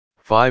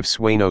5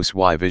 Sueños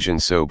y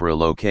visions sobre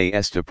lo que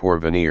está por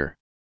venir.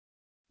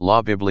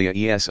 La Biblia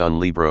es un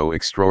libro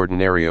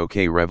extraordinario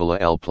que revela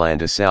el plan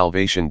de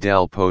salvación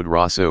del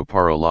poderoso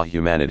para la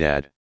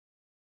humanidad.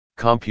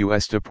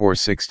 Compuesta por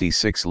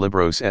 66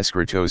 libros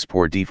escritos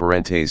por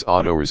diferentes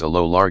autores a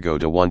lo largo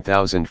de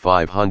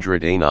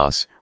 1500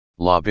 años,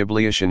 la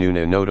Biblia es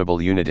una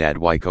notable unidad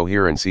y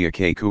coherencia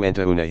que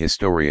cuenta una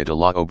historia de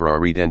la obra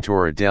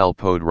redentora del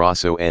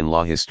poderoso en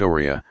la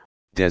historia,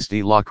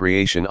 desde la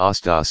creación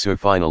hasta su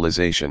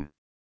finalización.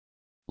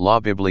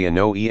 La Biblia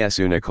no es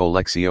una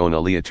colección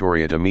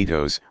aleatoria de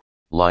mitos,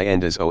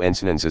 leyendas o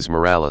enseñanzas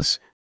morales,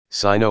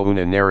 sino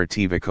una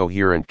narrativa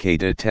coherente que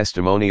da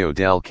testimonio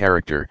del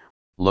carácter,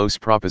 los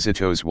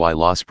propósitos y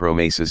las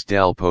promesas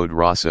del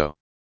poderoso.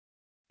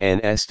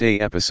 En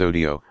este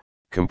episodio,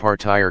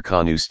 compartir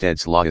con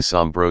ustedes la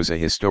asombrosa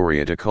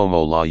historia de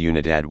cómo la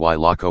unidad y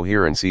la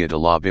coherencia de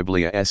la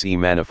Biblia se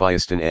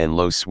manifiestan en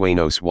los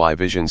sueños y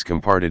visions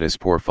compartidas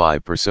por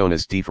 5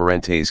 personas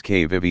diferentes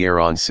que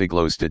vivieron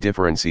siglos de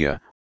diferencia,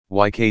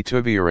 y que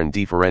tuvieron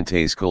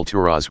diferentes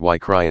culturas y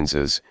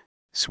creencias,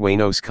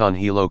 sueños con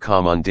hilo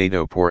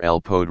comandado por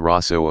el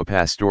poderoso a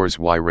pastores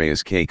y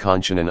reyes que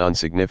contienen un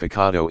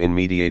significado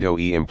inmediato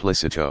y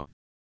implícito.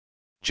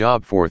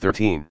 Job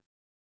 4:13.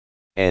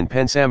 En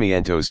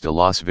pensamientos de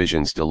las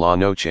visions de la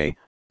noche,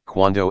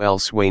 cuando el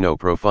sueño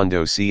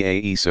profundo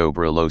cae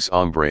sobre los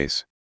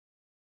hombres.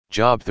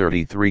 Job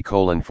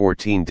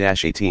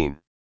 33:14-18.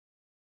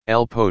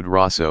 El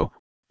poderoso,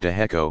 de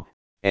hecho,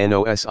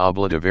 nos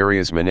habla de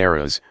varias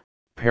maneras,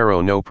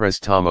 pero no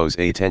prestamos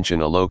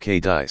atención a lo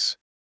que dice.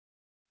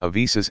 A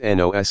veces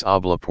nos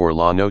habla por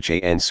la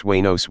noche en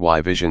sueños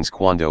y visions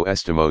cuando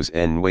estamos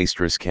en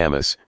nuestras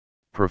camas,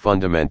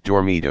 profundamente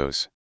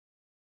dormidos.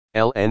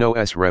 El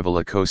nos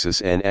revela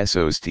cosas en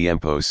esos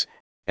tiempos,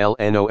 el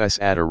nos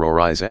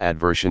aterroriza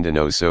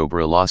advirtiéndonos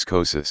sobre las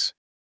cosas.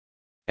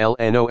 El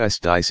nos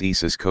dice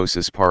esas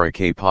cosas para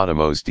que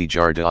podamos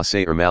dejar de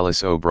hacer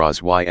malas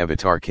obras y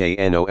evitar que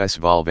nos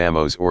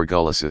volvamos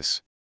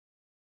orgullosos.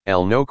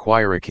 El no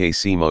quiere que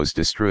seamos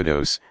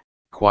destruidos,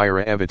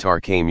 quiere evitar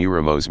que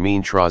muramos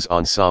mientras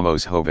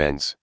somos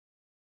jóvenes.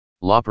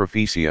 La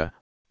profecía,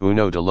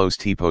 uno de los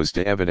tipos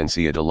de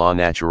evidencia de la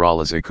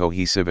naturaleza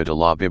cohesiva de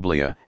la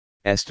Biblia,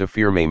 está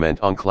firmemente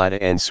anclada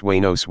en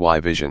sueños y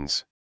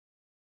visions.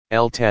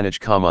 El tanage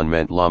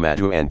comúnmente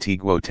llamado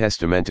Antiguo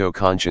Testamento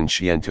contiene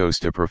cientos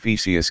de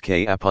profecías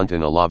que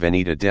apuntan a la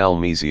venida del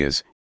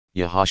Mesías,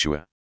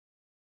 Yahushua.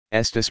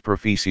 Estas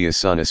profecías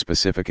son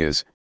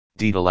específicas,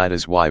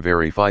 detalladas y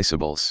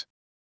verificables.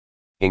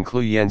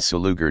 Incluyen su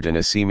lugar de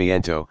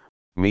nacimiento,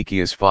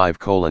 Miqueas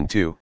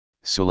 5:2,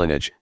 su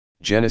lineage,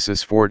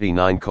 Genesis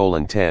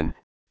 49:10,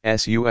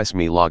 sus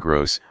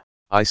milagros,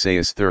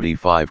 Isaías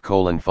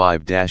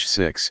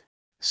 35:5-6,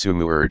 su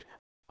muerte,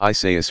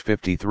 Isaías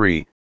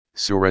 53,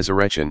 su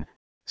resurrección,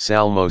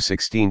 Salmo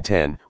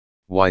 16:10,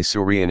 y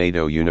su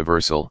reinado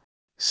universal,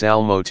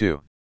 Salmo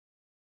 2.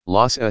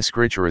 Las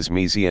escrituras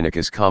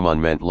mesiánicas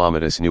comúnmente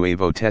llamadas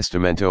Nuevo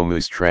Testamento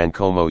muestran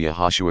como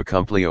Yahushua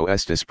cumplió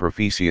estas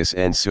profecías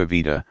en su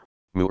vida,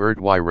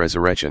 muerte y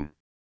resurrección.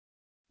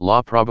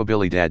 La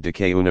probabilidad de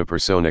que una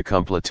persona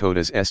cumpla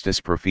todas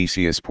estas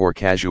profecías por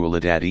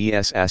casualidad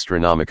es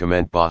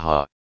astronómicamente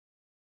baja.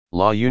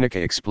 La única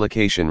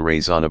explicación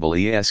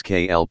razonable es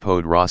que el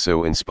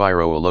poderoso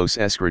inspiró a los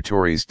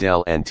escritores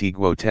del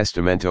Antiguo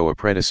Testamento a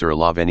predecir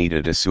la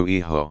venida de su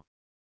Hijo.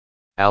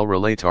 Al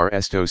relatar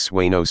estos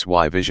sueños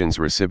y visions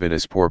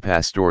recibidas por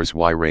pastores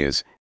y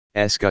reyes,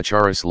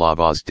 escucharas la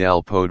voz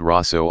del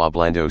poderoso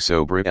hablando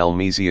sobre el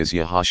Mesías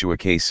Yahushua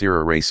que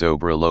será rey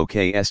sobre lo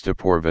que está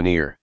por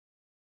venir.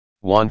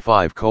 Juan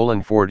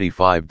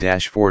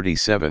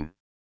 5:45-47.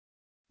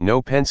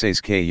 No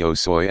penses que yo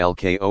soy el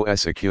que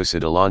os acusa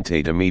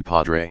delante de mi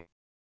Padre.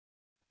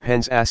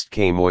 Pensaste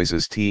que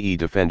Moisés te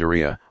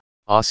defendería,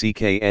 así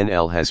que en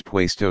él has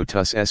puesto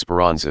tus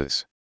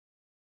esperanzas.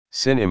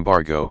 Sin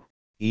embargo,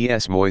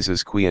 es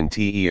Moisés quien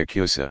te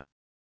acusa.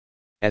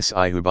 Si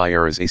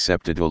hubieras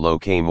aceptado lo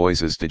que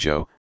Moisés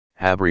dijo,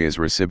 habrías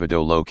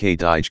recibido lo que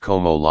dije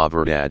como la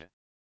verdad.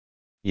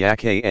 Ya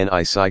que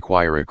ni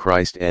siquiera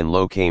Christ en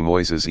lo que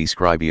Moisés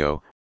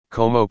escribió,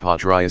 como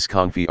podrías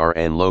confiar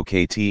en lo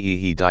que te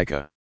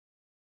diga.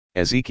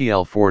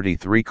 Ezequiel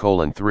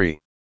 43:3.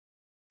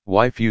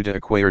 Y fue de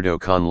acuerdo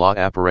con la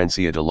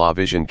apariencia de la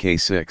visión que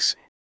 6,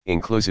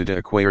 incluso de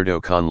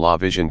acuerdo con la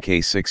visión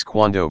que 6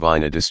 cuando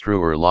vine a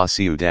destruir la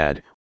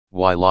ciudad,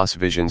 y las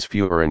visions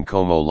fueron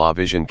como la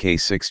visión que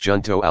 6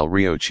 junto al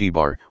río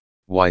Chebar,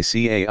 y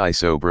cai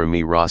sobre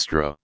mi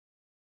rostro.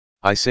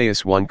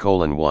 Isaías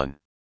 1:1.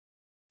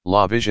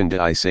 La visión de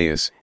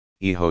Isaías,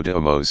 hijo de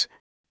Amos,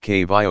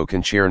 que vio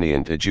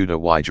concerniente a Judá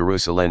y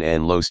Jerusalén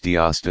en los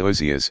días de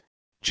Uzías,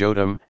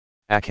 Jotam,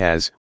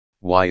 Achaz,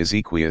 y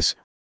Ezequías,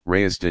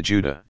 reyes de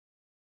Judá.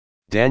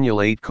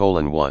 Daniel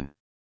 8:1.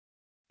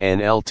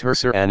 En el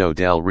tercer año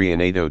del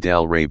reinado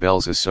del rey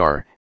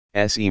Belsasar,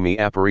 se me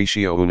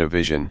apareció una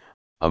visión,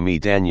 a mí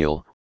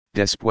Daniel,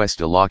 después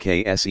de la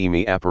que se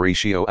me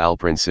apareció al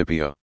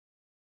principio.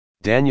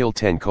 Daniel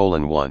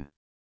 10:1.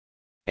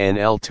 En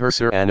el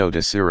tercer anno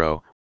de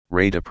Ciro,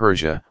 rey de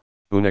Persia,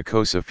 una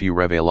cosa fue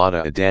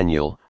revelada a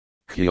Daniel,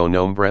 cuyo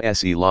nombre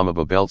es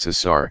llamaba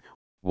Beltesar,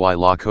 y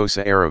la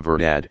cosa era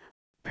verdad,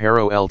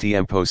 pero el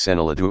tiempo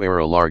señalado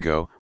era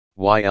largo,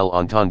 y el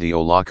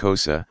entendió la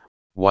cosa,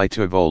 y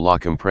tuvo la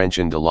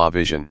comprensión de la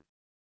visión.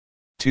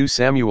 2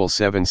 Samuel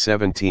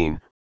 7:17,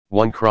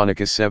 1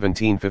 Crónicas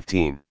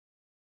 17:15.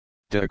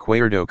 De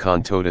acuerdo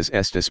con todas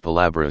estas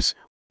palabras,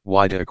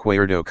 y de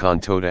acuerdo con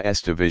toda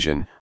esta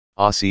visión,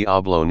 así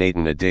habló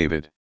Nathan a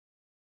David.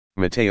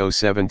 Mateo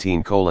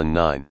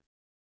 17:9.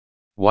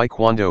 Y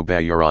cuando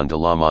bajaron de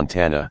la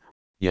montana,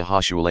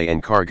 Yahushua le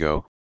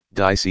encargó,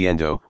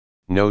 diciendo,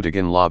 no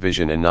digan la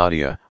visión a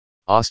nadie,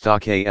 hasta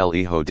que el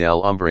hijo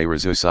del hombre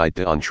resucite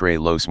de entre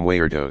los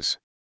muertos.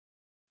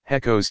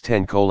 Hechos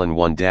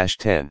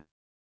 10:1-10.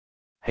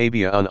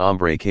 Había un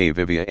hombre que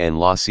vivía en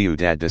la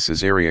ciudad de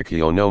Cesarea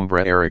cuyo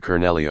nombre era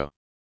Cornelio.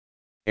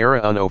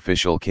 Era un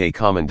oficial que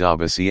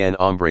comandaba 100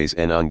 hombres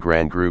en un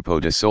gran grupo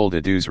de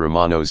soldados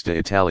romanos de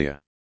Italia.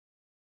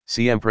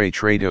 Siempre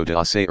trató de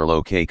hacer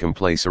lo que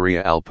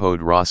complacería al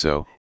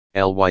poderoso,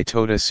 el y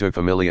toda su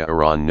familia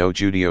eran no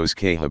judíos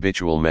que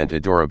habitualmente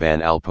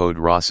adoraban al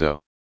poderoso.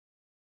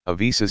 A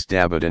veces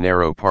daba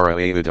dinero para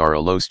ayudar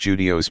a los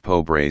judíos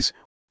pobres,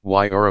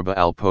 y oraba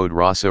al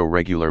poderoso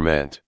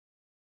regularmente.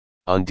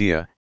 Un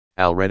día,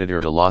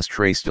 alrededor de las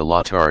 3 de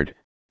la tarde,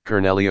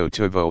 Cornelio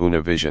tuvo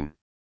una visión.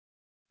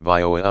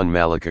 Vio a un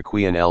malak a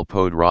quien el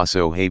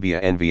poderoso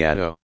había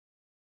enviado.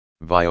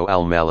 Vio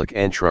al malak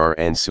entrar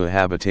en su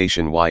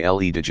habitación y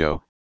le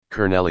dijo,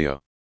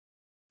 Cornelio.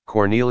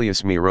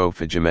 Cornelius miró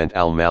fijamente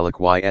al malak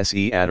y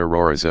se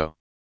aterrorizó.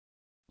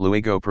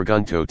 Luego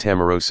preguntó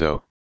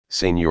temeroso,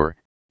 Señor,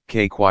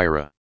 ¿qué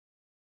quiere?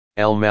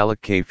 El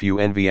malak que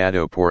fue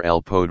enviado por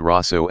el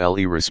poderoso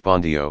le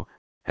respondió,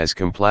 has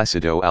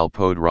complacido al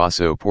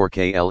poderoso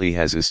porque le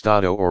has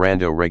estado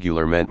orando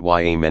regularmente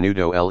y a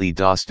menudo le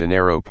das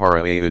dinero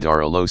para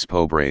ayudar a los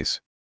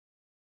pobres.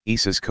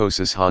 Esas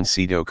cosas han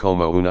sido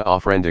como una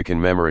ofrenda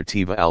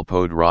conmemorativa al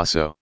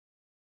poderoso.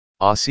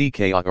 Así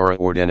que ahora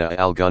ordena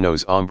a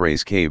algunos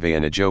hombres que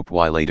vayan a Jope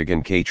y le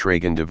digan que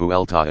traigan de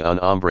vuelta a un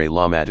hombre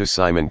llamado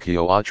Simon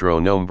cuyo otro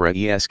nombre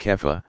es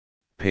Kefa,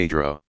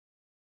 Pedro.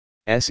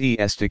 Se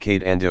está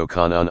quedando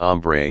con un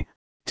hombre,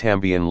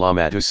 también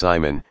llamado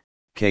Simon,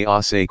 que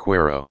hace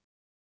cuero.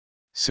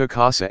 Su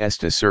casa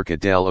está cerca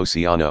del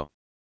océano.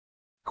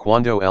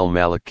 Cuando el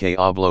malak que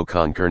habló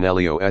con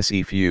Cornelio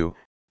se fue,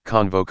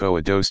 convocó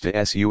a 2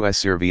 de sus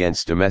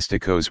sirvientes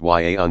domésticos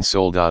y a un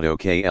soldado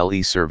que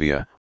le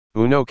servía,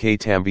 uno que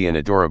también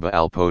adoraba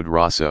al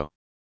poderoso.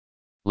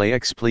 Le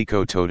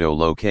explicó todo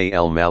lo que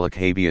el malak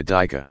había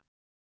dicho.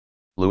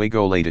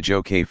 Luego le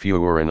dijo que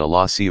fueran a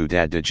la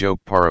ciudad de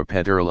Jope para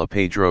pedirle a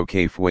Pedro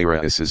que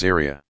fuera a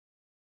Cesarea.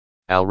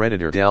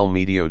 Alrededor del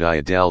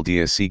mediodía del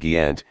día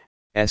siguiente,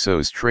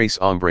 esos 3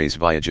 hombres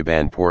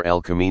viajaban por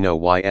el camino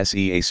y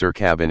se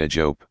acercaban a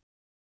Jope.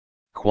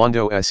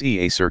 Cuando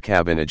se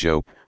acercaban a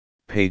Jope,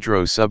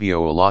 Pedro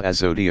subió a la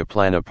azotea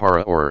plana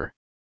para orar.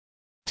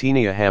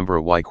 Tenía hambre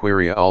y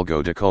quería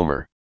algo de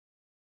comer.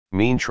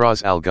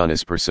 Mientras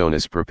algunas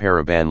personas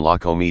preparaban la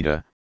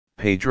comida,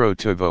 Pedro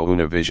tuvo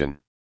una visión.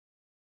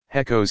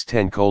 Hechos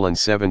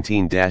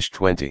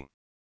 10:17-20.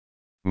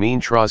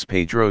 Mientras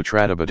Pedro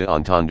trataba de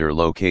entender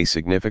lo que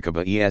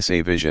significaba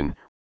esa visión,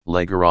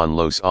 llegaron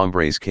los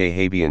hombres que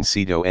habían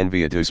sido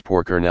enviados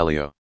por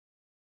Cornelio.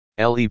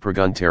 Le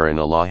preguntaron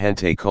a la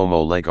gente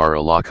cómo llegar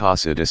a la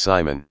casa de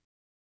Simón.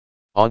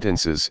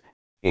 Entonces,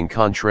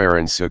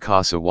 encontraron su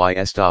casa y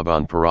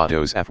estaban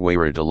parados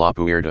afuera de la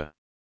puerta.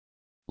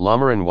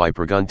 Llamaron y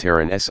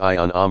preguntaron si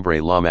un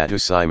hombre llamado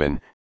Simón,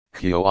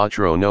 cuyo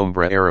otro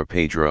nombre era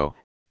Pedro,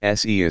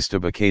 se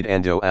estaba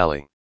quedando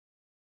allí.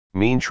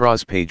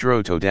 Mientras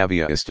Pedro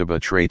todavía estaba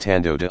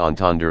tratando de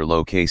entender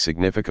lo que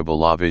significaba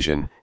la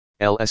visión,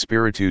 el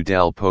espíritu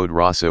del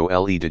poderoso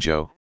le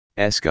dijo,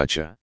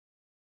 escucha.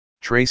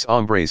 3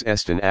 hombres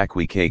están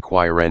aquí que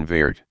quieren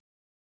verte.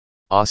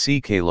 Así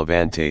que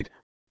levantate,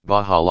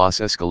 baja las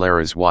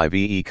escaleras y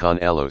ve con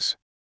ellos.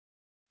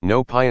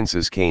 No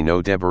piensas que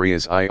no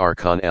deberías ir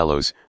con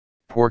ellos,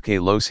 porque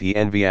los he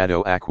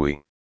enviado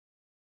aquí.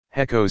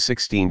 Hechos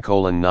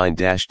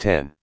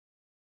 16:9-10.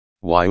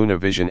 Y una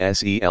visión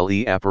se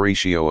le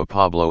apareció a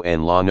Pablo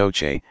en la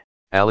noche,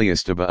 allí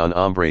estaba un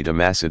hombre de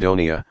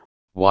Macedonia,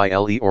 y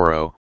le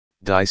oró,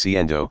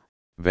 diciendo,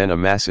 ven a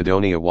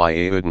Macedonia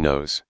y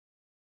ayúdanos.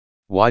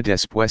 Y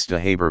después de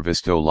haber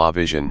visto la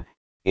visión,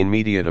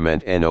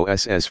 inmediatamente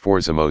nos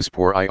esforzamos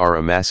por ir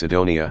a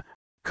Macedonia,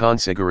 con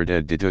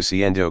seguridad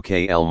deduciendo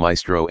que el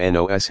maestro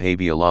nos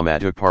había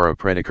llamado para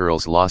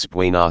predicarles las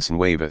buenas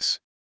nuevas.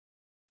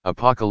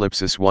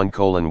 Apocalipsis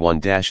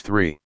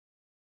 1:1-3.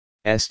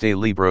 Este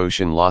libro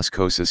son las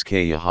cosas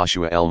que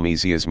Yahushua el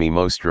Mesías me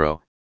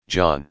mostró,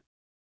 John.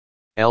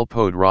 El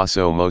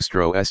poderoso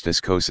mostró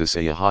estas cosas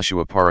a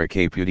Yahushua para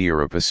que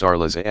pudiera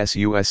pasarlas a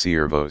sus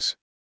siervos.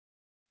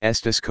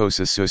 Estas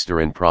cosas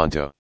sucederán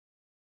pronto.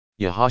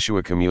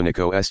 Yahushua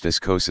comunicó estas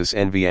cosas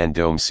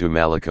enviando su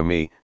malak a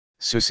mí,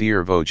 su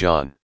siervo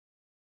John.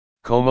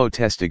 Como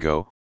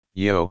testigo,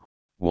 Yo,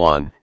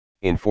 Juan,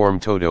 inform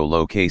todo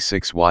lo que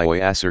 6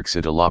 y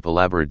acerca de la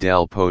palabra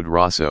del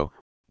poderoso,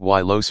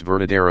 y los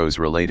verdaderos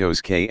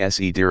relatos que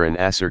se dirán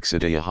acerca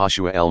de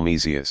Yahshua el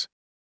Mesías.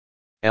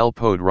 El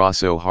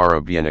poderoso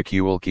hará bien a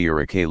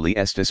cualquiera que le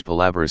estas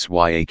palabras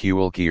y a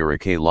cualquiera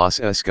que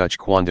las escuche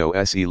cuando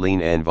se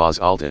leen en voz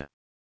alta.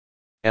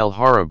 El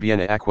hará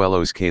bien a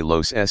aquellos que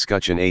los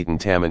escuchan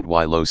atentamente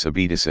y los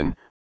obedecen,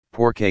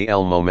 porque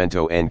el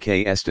momento en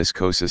que estas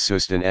cosas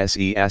suceden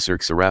se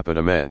acerca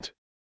rápidamente.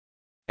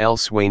 El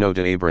sueño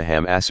de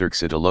Abraham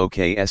acerca de lo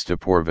que está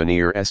por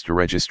venir está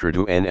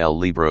registrado en el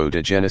libro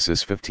de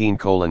Génesis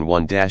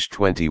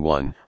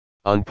 15:1-21,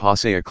 un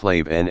paseo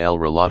clave en el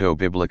relato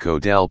bíblico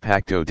del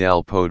pacto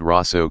del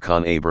poderoso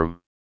con Abram.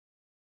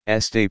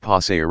 Este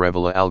paseo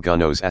revela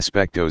algunos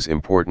aspectos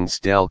importantes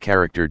del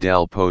carácter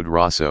del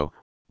poderoso,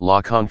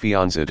 la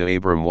confianza de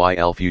Abram y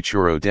el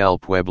futuro del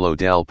pueblo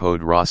del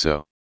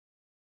poderoso.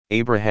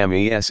 Abraham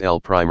es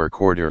el primer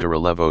cordero de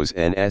relevos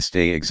en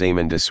este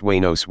examen de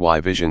sueños y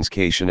visions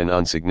que tienen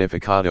un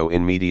significado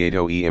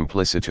inmediato y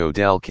implícito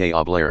del que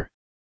hablar.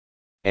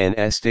 En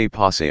este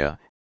paseo,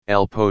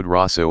 el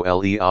poderoso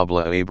le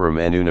habla a Abram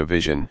en una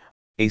visión,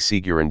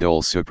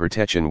 asegurando su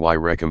protección y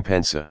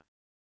recompensa.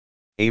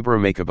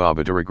 Abram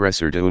acababa de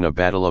regresar de una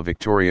batalla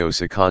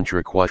victoriosa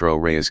contra 4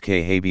 reyes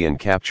que habían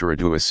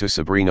capturado a su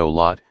sobrino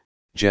Lot,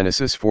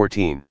 Genesis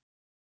 14.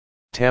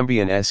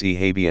 También se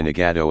habían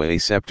negado a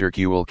aceptar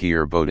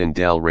cualquier botín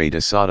del rey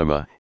de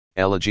Sodoma,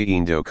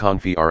 eligiendo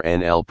confiar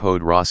en el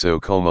poderoso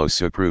como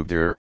su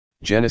proveedor,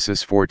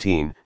 Genesis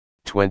 14,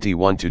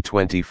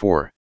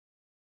 21-24.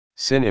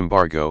 Sin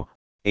embargo,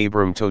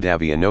 Abram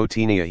todavía no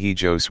tenía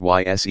hijos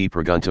y se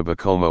preguntaba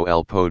como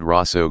el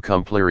poderoso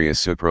cumpliría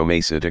su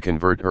promesa de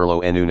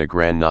convertirlo en una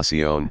gran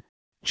nación,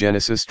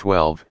 Genesis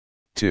 12,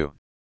 2.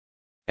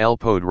 El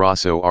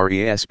poderoso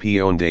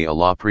responde a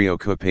la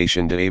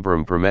preocupación de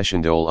Abram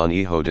prometiendo un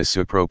hijo de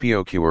su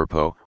propio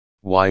cuerpo,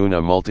 y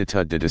una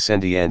multitud de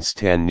descendientes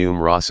tan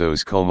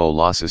numerosos como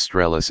las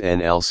estrellas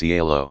en el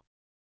cielo.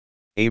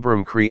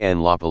 Abram cree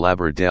en la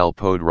palabra del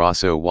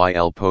poderoso y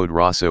el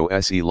poderoso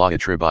se la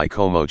atribuye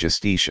como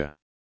justicia.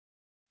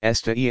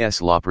 Esta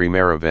es la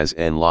primera vez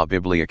en la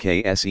Biblia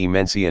que se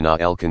menciona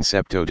el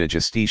concepto de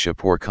justicia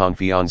por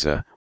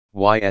confianza,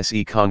 y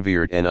se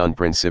convierte en un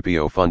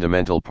principio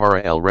fundamental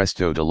para el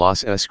resto de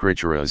las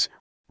escrituras,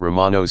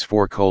 Romanos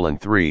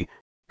 4:3,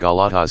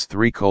 Galatas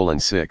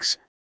 3:6,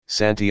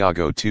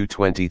 Santiago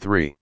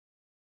 2:23.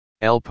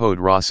 El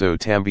poderoso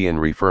también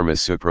reafirma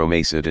su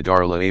promesa de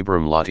darle a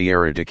Abram la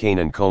tierra de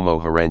Canaán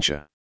como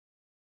herencia.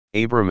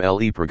 Abram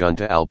le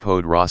pregunta al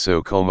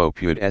poderoso como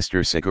puede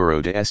estar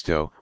seguro de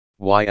esto,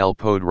 y el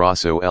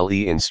poderoso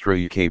le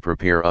instruye que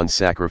prepare un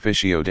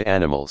sacrificio de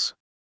animales.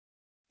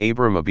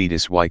 Abram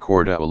obedece y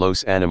corta a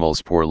los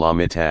animales por la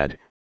mitad,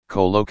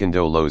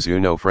 colocándolos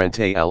uno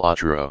frente al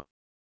otro.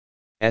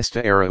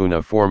 Esta era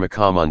una forma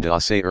común de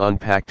hacer un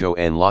pacto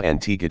en la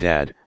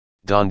antigüedad,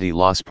 donde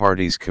las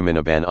partes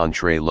caminaban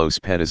entre los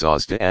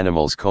pedazos de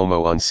animales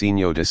como un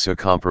signo de su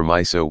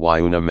compromiso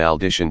y una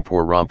maldición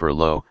por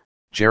romperlo,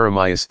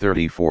 Jeremías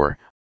 34,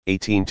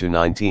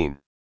 18-19.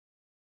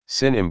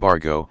 Sin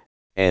embargo,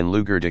 en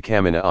lugar de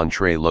caminar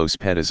entre los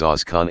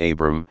pedazos con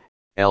Abram,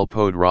 el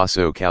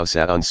poderoso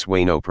causa un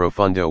sueño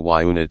profundo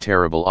y una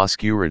terrible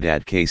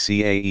oscuridad que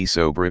se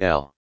sobre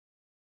él.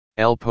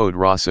 El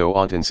poderoso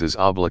entonces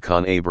habla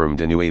con Abram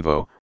de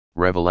nuevo,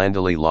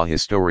 revelándole la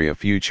historia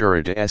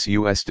futura de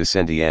sus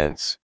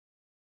descendientes.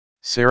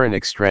 Serán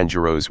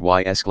extranjeros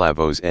y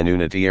esclavos en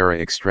una tierra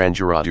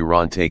extranjera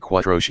durante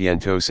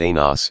 400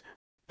 años,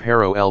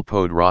 pero el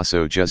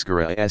poderoso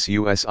juzgará a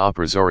sus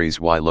opresores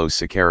y los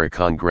sacará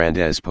con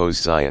grandes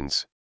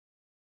posesiones.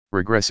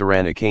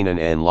 Regresarán a Canaán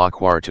en la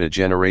cuarta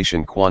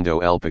generación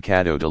cuando el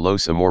pecado de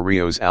los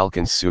amorreos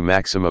alcance su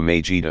máxima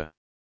medida.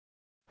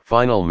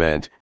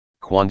 Finalmente,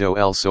 cuando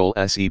el sol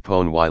se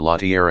pone y la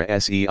tierra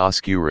se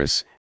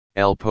oscuras,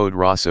 el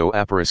poderoso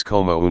aparece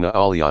como una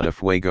oleada de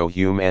fuego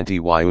humante y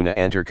una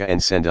antorcha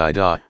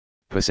encendida,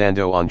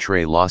 pasando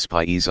entre los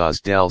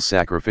países del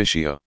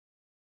sacrificio.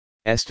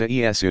 Esta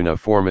es una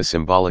forma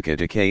simbólica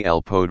de que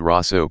el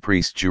poderoso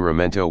priest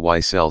juramento y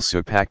sel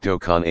su pacto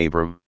con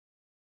Abram.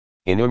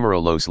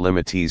 Enumera los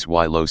límites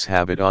y los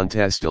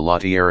habitantes de la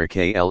tierra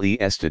que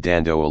le está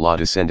dando a la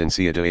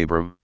descendencia de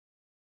Abram.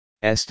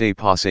 Este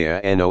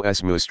paseo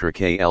nos muestra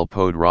que el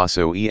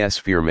poderoso es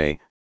firme,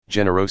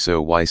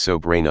 generoso y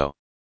soberano.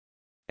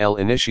 El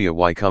inicia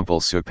y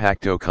cumple su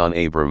pacto con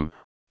Abram,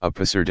 a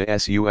pesar de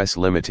sus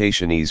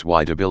limitaciones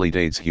y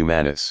debilidades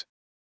humanas.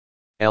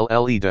 El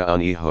le da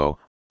un hijo,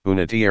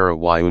 una tierra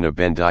y una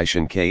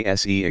bendición que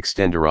se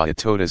extenderá a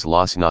todas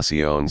las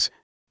naciones,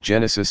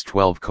 Genesis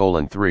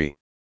 12:3.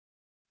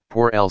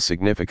 Por el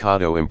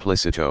significado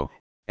implícito,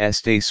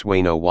 este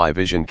sueño y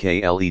visión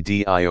que le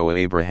dio a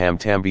Abraham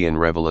también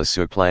revela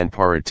su plan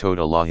para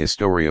toda la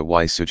historia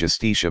y su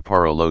justicia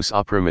para los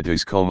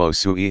oprimidos como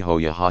su hijo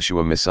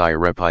Yahshua Messiah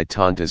repite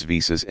tantas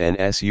veces en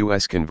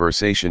sus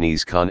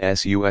conversaciones con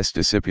sus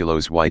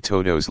discípulos y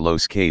todos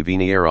los que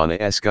vinieron a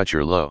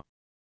escucharlo.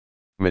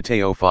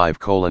 Mateo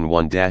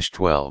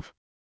 5:1-12.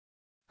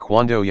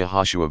 Cuando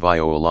Yahashua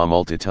vio a la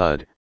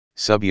multitud,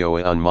 subió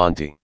a un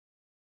monte.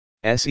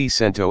 Se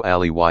sentó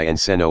allí y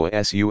enseñó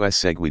a sus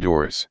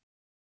seguidores.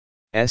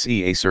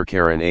 Se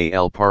acercaron a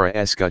él para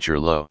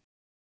escucharlo.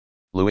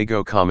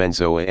 Luego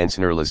comenzó a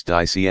enseñarles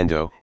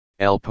diciendo,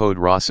 el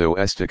poderoso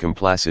está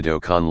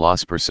complacido con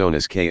las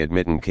personas que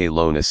admiten que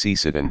lo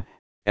necesitan,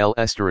 él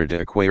estará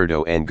de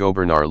acuerdo en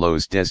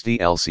gobernarlos desde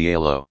el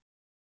cielo.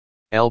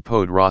 El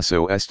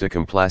poderoso está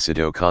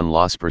complacido con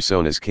las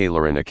personas que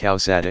leran a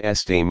causa de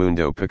este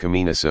mundo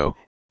pecaminoso,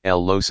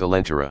 él los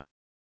alentará.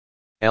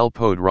 El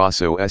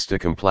poderoso está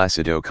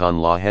complacido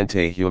con la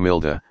gente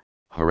humilde,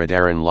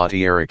 heredarán la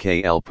tierra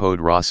que el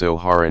poderoso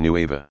hará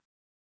nueva.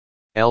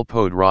 El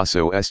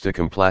poderoso está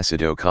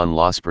complacido con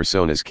las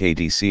personas que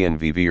desean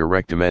vivir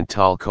rectamente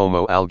tal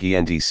como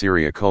alguien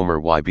desea comer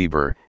y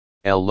beber,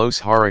 él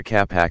los hará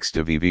capaces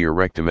de vivir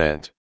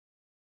rectamente.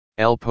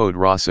 El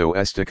poderoso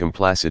está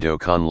complacido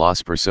con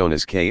las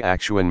personas que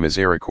actúan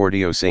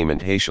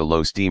misericordiosamente hacia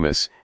los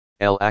demás,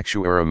 él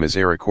actuará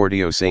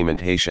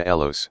misericordiosamente hacia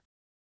ellos.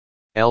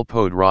 El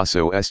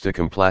poderoso está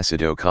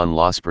complacido con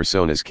las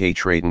personas que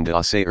tratan de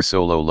hacer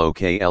solo lo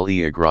que él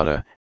le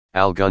agrada,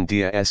 algún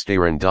día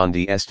estarán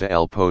donde está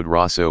el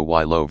poderoso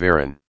y lo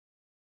verán.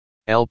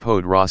 El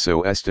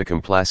poderoso está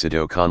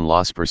complacido con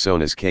las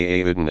personas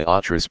que ayudan a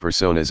otras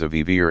personas a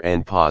vivir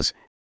en paz,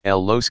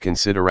 él los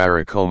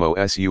considerará como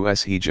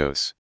sus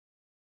hijos.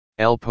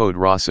 El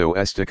poderoso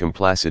está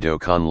complacido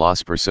con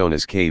las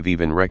personas que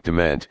viven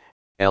rectamente,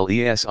 él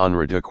les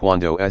honra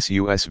cuando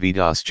sus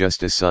vidas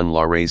justas son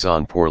la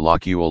razón por la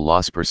cual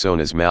las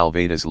personas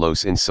malvadas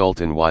los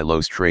insultan y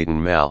los tratan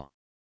mal.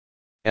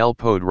 El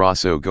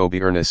poderoso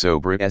gobierna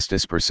sobre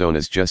estas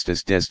personas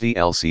justas desde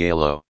el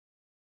cielo.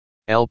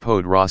 El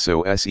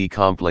poderoso se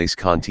complace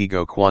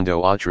contigo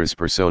cuando otras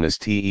personas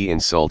te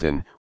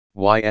insultan,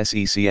 y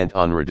se siente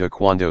honrado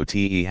cuando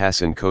te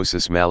hacen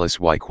cosas malas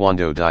y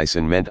cuando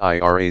dicen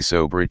mentiras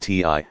sobre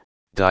ti,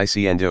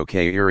 diciendo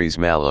que eres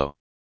malo.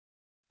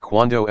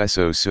 Cuando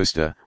eso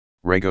sucede,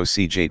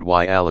 regocijate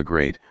y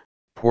alegrate,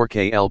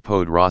 porque el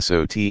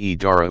poderoso te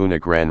dará una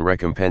gran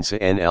recompensa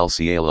en el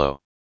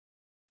cielo.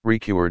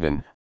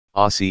 Recuerden,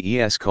 así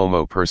es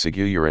como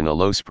perseguyeron a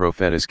los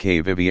profetas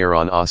que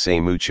vivieron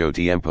hace mucho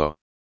tiempo.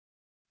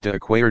 De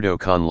acuerdo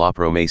con la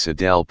promesa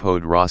del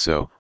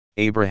poderoso,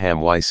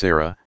 Abraham y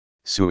Sarah,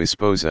 su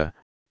esposa,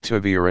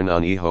 tuvieron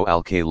un hijo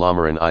al que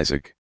llamaron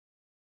Isaac.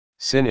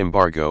 Sin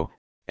embargo,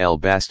 el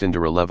bastante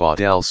relevo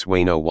del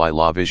sueño y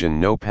la visión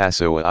no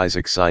pasó a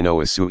Isaac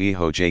sino a su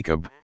hijo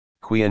Jacob,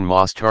 quien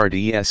más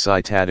tarde es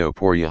citado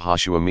por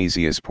Yahashua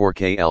Mesías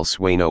porque el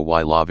sueño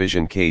y la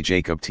visión que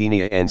Jacob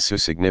tenía en su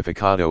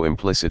significado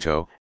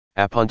implícito,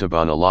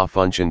 apuntaban a la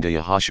función de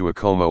Yahashua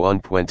como un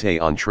puente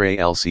entre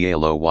el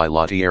cielo y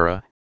la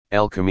tierra,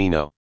 el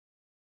camino.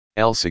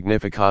 El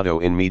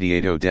significado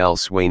inmediato del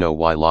sueño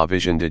y la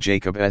visión de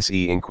Jacob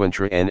se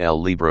encuentra en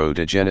el libro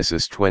de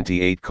Génesis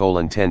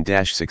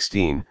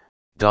 28:10-16,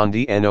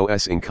 donde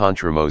nos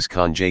encontramos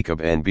con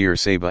Jacob en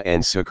Beerseba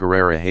en su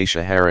carrera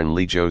hacia Haran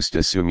lejos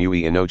de su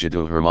muy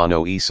enojado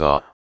hermano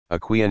Esau, a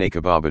quien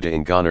acababa de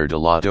enganar de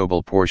la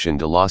doble porción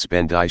de las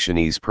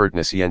bendiciones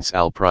pertenecientes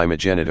al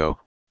primogénito,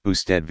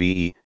 usted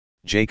ve,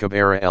 Jacob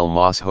era el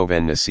más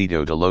joven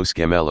nacido de los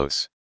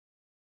gemelos.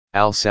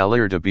 Al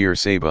salir de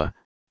Beerseba,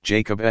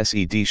 Jacob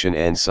se detiene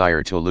en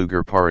cierto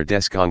lugar para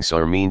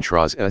descansar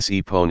mientras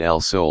se pone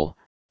el sol,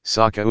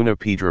 saca una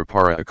piedra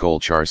para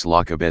acolcharse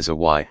la cabeza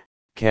y,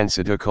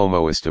 cansado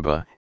como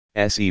estaba,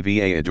 se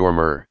va a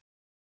dormir.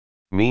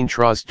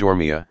 Mientras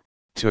dormía,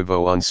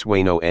 tuvo un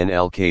sueño en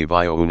el que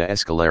vio una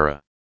escalera.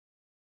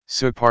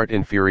 Su parte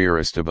inferior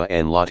estaba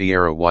en la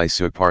tierra y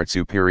su parte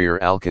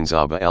superior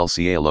alcanzaba el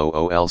cielo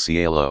o el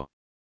cielo.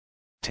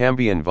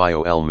 También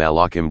vio el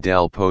malachim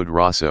del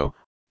poderoso,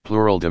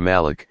 plural de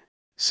malach,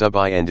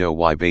 subiendo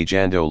y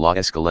bajando la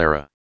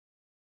escalera.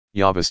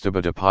 Yahweh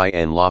estaba de pie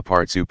en la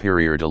parte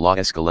superior de la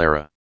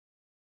escalera.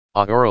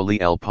 Ahora le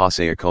el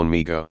pasea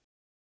conmigo.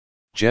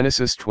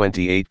 Genesis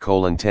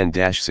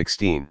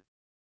 28:10-16.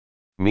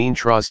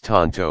 Mientras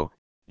tanto,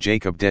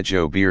 Jacob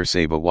dejó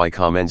Beerseba y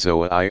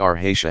comenzó a ir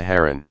hacia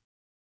Haran.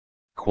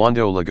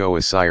 Cuando llegó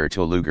a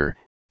cierto lugar,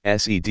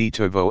 se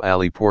detuvo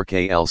allí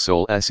porque el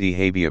sol se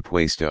había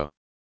puesto.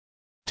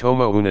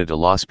 Tomó una de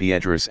las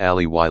piedras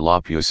allí y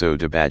la puso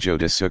debajo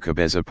de su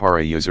cabeza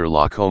para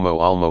usarla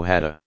como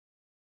almohada.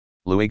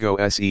 Luego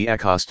se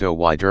acostó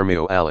y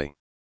durmió allí.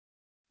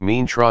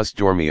 Mientras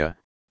dormía,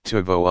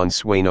 tuvo un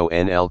sueño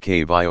en el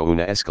que vio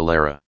una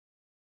escalera.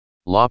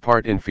 La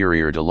parte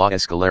inferior de la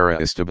escalera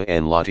estaba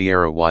en la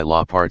tierra y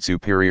la parte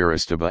superior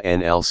estaba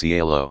en el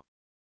cielo.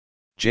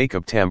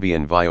 Jacob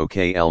también vio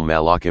que el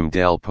malachim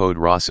del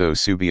poderoso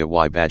subía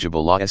y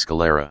bajaba la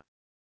escalera.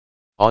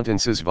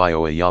 Entonces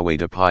vio a Yahweh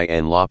de pie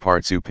en la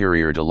parte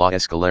superior de la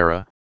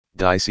escalera,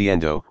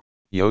 diciendo,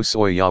 Yo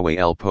soy Yahweh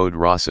el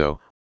poderoso,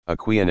 a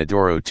quien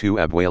adoro tu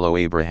abuelo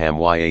Abraham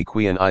y a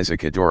quien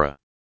Isaac adora.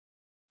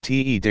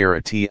 Te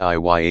dará ti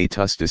y a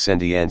tus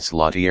descendientes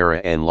la tierra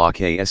en la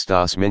que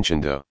estás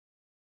mintiendo.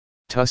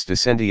 tus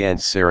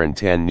descendientes serán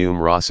tan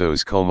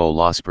numerosos como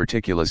las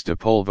partículas de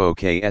polvo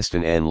que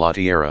están en la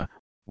tierra,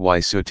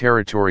 y su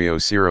territorio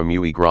será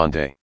muy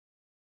grande.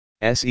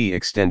 Se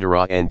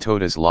extenderá en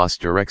todas las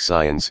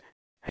direcciones,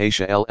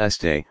 hacia el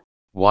este,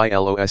 y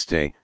el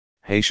oeste,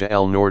 hacia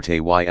el norte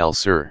y el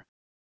sur.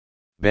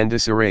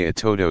 Bendeciré a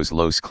todos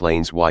los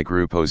clanes y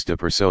grupos de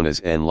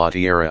personas en la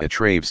tierra a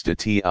través de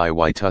ti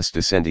y tus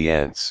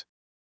descendientes.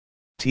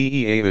 Te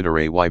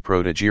ayudaré y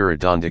protegeré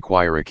donde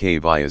quiera que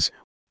vayas,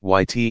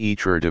 y te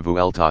traer de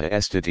vuelta a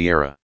esta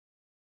tierra.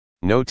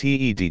 No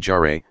te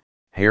dejaré,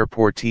 hacer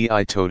por ti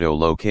todo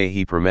lo que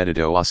he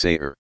prometido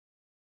hacer.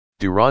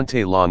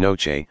 Durante la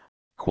noche,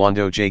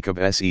 cuando Jacob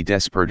se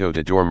despertó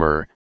de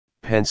dormir,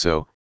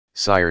 pensó,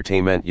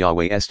 ciertamente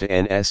Yahweh está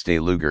en este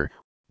lugar,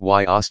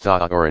 y hasta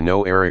ahora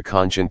no era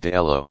consciente de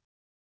ello.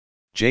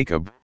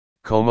 Jacob,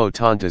 como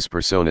tantas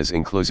personas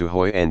incluso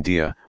hoy en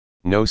día,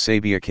 no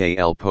sabía que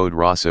el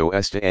poderoso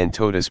está en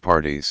todas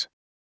partes.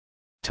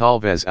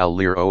 Tal vez al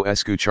leer o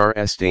escuchar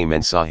este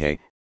mensaje,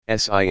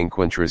 si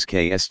encuentras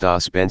que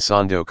estás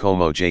pensando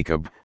como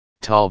Jacob,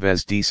 tal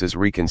vez desees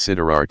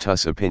reconsiderar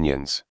tus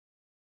opinions.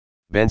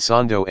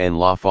 Pensando en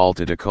la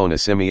falta de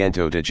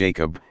conocimiento de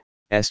Jacob,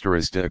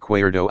 estarás de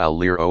acuerdo al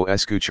leer o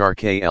escuchar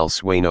que el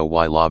sueño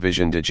y la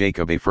visión de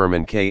Jacob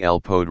afirman que el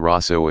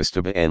poderoso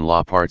estaba en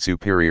la parte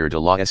superior de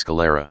la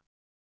escalera.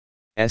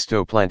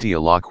 Esto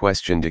plantea la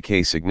cuestión de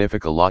qué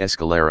significa la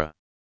escalera.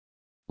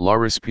 La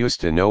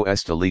respuesta no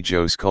está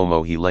lejos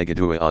como he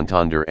llegado a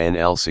entender en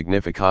el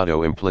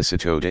significado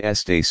implícito de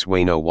este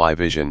sueño y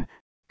visión,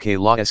 que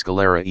la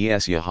escalera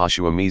es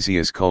Yahshua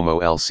Mesías como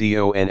el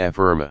con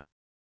afirma.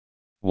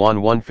 Juan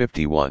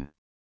 1:51.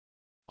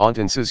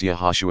 Entonces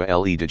Yahshua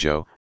le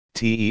dijo,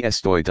 te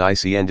estoy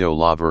diciendo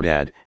la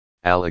verdad,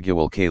 al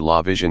igual que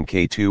la visión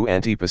que tu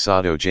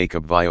antepasado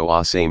Jacob vio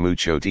hace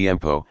mucho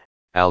tiempo,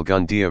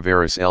 algún día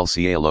verás el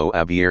cielo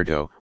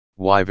abierto,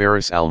 y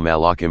verás al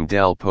malachim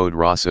del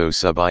poderoso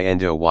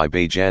subiendo y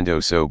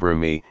bajando sobre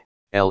mí,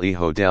 el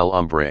Hijo del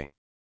Hombre.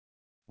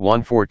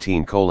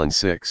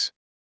 1:14:6.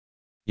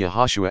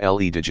 Yahshua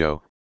le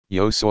dijo,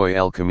 yo soy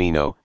el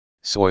camino,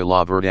 soy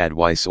la verdad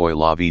y soy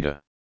la vida.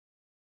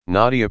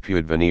 Nadie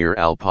puede venir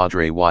al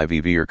Padre y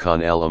vivir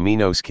con él a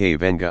menos que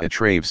venga a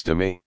través de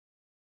mí.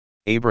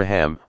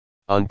 Abraham,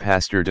 un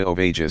pastor de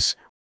ovejas,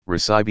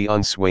 recibe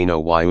un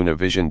sueño y una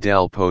visión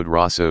del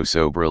poderoso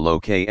sobre lo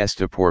que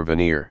está por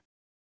venir.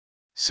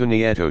 Su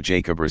nieto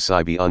Jacob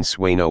recibe un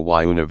sueño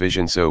y una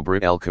visión sobre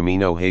el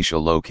camino hacia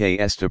lo que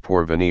está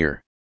por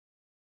venir.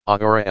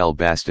 Ahora el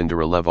bastante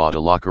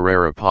relevado la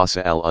carrera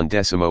pasa al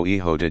undécimo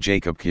hijo de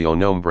Jacob cuyo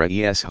nombre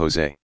es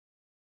José.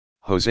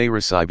 José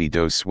recibe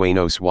dos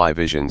sueños y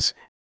visions,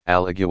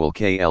 al igual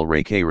que el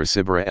rey que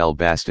recibirá el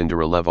bastante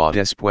relevado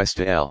después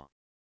de él.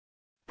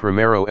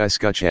 Primero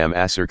escucham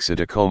acerca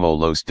de como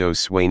los dos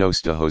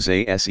sueños de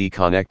José se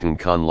conectan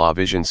con la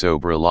visión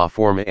sobre la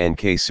forma en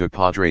que su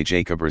padre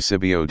Jacob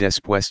recibió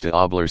después de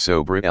hablar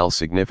sobre el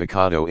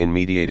significado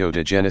inmediato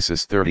de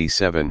Génesis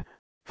 37,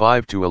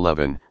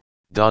 5-11.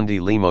 Donde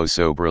leemos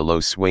sobre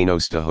los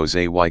sueños de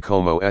José y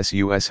como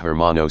sus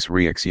hermanos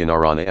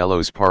reaccionaron a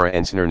ellos para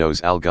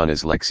enseñarnos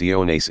algunas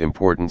lecciones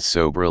importantes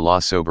sobre la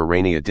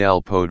soberanía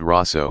del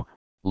poderoso,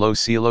 los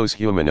cielos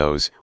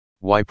humanos,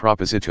 y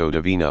propósito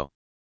divino.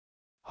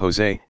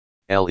 José,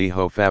 el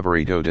hijo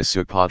favorito de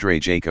su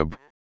padre Jacob,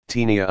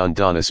 tenía un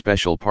don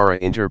especial para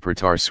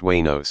interpretar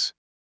sueños.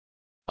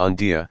 Un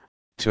día,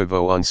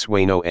 tuvo un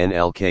sueño en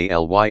el que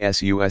él y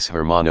sus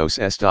hermanos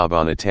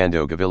estaban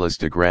atando gavilas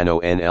de grano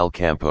en el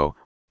campo,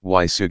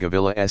 y su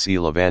gavila se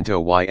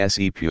levantó y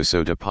se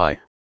puso de pie,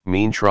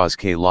 mientras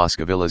que las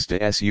gavilas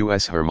de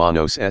sus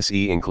hermanos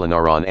se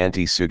inclinaron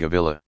ante su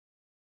gavila.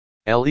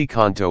 Él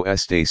contó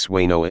este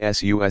sueño a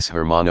sus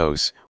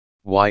hermanos,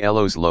 y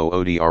ellos lo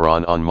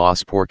odiaron aún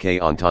más porque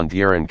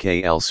entendieron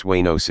que el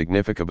sueño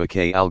significaba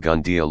que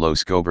algún día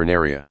los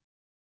gobernaría.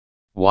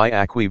 Y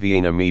aquí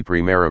viene mi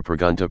primera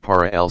pregunta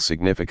para el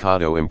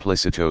significado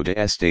implícito de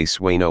este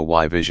sueño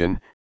y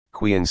visión,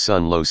 ¿quién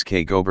son los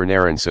que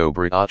gobernarán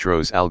sobre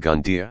otros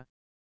algún día?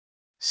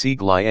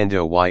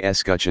 Siguiendo y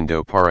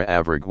escuchando para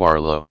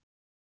averiguarlo.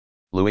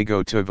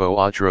 Luego tuvo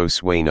otro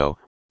sueño,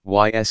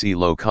 y se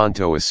lo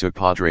contó a su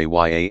padre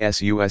y a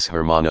sus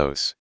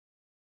hermanos.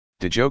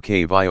 Dijo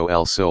que vio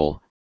el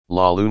sol,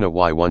 la luna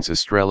y unas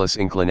estrellas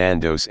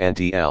inclinándose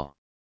ante él.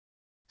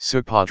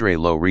 Su padre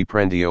lo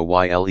reprendió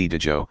y le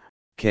dijo,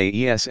 ¿qué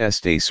es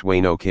este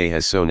sueño que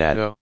has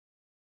soñado?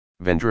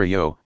 Vendré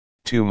yo,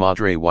 tu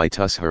madre y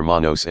tus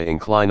hermanos a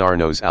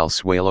inclinarnos al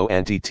suelo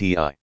ante ti.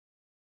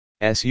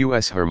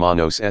 Sus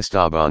hermanos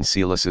estaban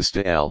celosos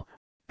de él,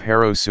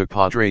 pero su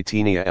padre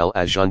tenía el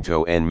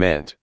asunto en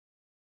mente.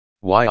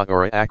 Y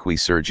ahora aquí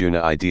surge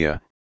una idea,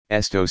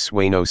 estos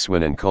sueños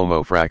suenan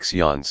como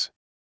fracciones.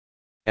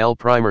 El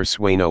primer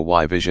sueño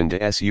y visión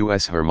de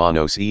sus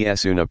hermanos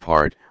es una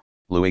parte,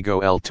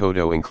 luego el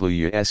todo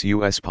incluye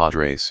sus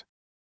padres.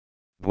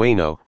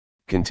 Bueno,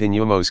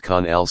 continuamos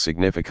con el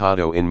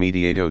significado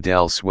inmediato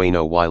del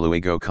sueño y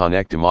luego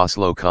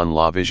conectamoslo con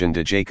la visión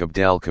de Jacob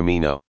del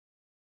camino.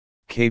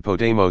 Que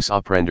podemos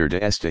aprender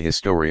de esta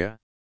historia?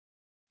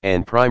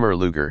 En primer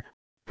lugar,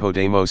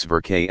 podemos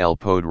ver que el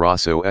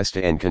poderoso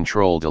está en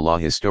control de la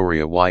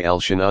historia y el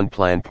shin un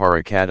plan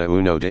para cada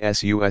uno de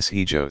sus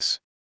hijos.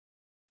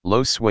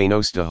 Los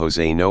sueños de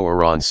José no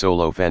eran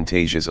solo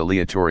fantasias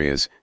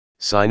aleatorias,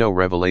 sino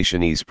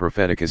revelaciones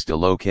proféticas de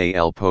lo que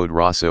el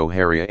poderoso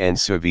haría en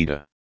su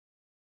vida.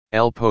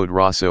 El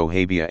poderoso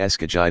había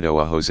escogido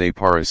a José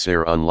para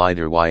ser un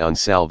líder y un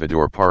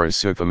salvador para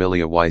su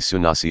familia y su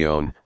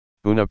nación,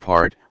 una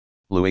parte,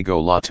 luego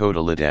la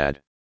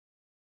totalidad.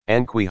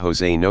 Aunque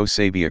José no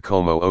sabía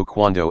cómo o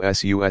cuando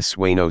sus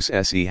sueños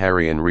se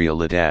harían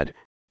realidad,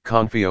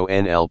 confió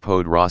en el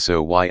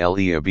poderoso y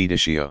le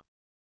obedeció.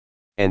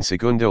 En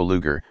segundo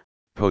lugar,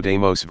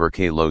 podemos ver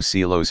que los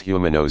cielos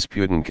humanos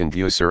pueden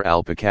conducir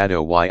al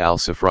pecado y al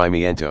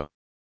sufrimiento.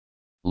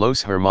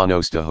 Los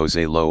hermanos de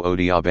José lo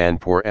odiaban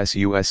por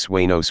sus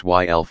sueños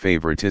y el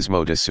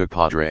favoritismo de su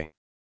padre.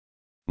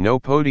 No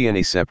podían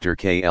aceptar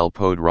que el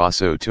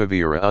poderoso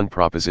tuviera un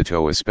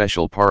propósito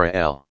especial para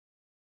él.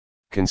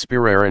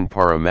 Conspiraron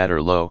para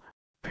matarlo,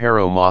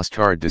 pero más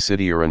tarde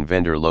decidieron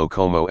venderlo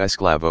como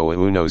esclavo a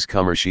unos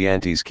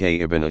comerciantes que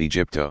iban a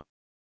Egipto.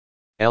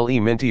 Le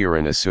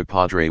mintieron a su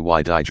padre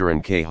y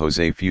dijeron que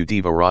José fue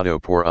devorado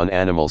por un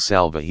animal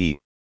salvaje.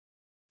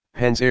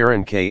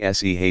 Pensaron que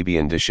se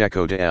habían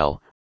deshecho de él,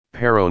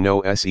 pero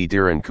no se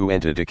dieron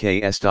cuenta de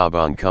que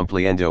estaban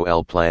cumpliendo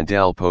el plan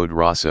del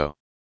poderoso.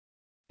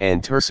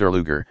 En tercer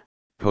lugar,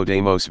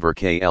 podemos ver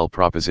que el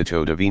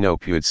propósito divino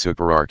puede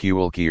superar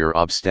cualquier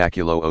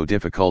obstáculo o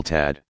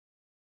dificultad.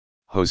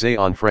 José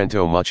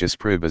enfrentó muchas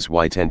pruebas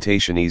y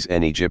tentaciones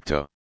en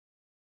Egipto.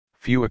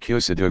 Fue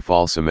acusado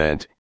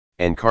falsamente,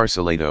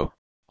 encarcelado,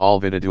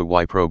 olvidado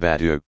y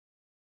probado.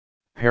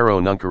 Pero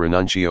nunca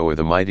renunció a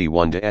the mighty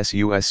one de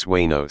sus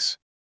sueños.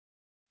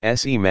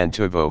 Se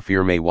mantuvo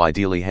firme y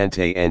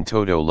diligente en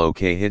todo lo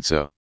que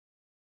hizo.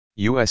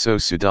 Uso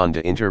su don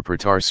de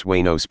interpretar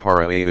sueños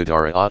para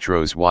ayudar a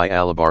otros y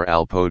alabar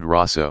al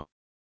poderoso.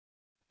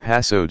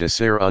 Pasó de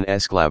ser un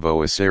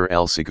esclavo a ser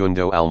el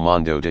segundo al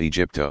mando de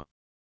Egipto.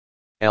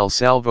 El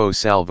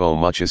salvó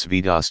muchas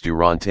vidas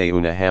durante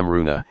una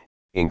hambruna,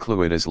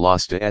 incluidas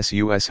las de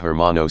sus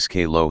hermanos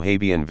que lo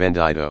habían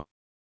vendido.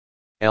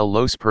 Él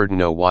los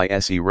perdonó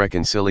y se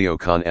reconcilió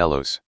con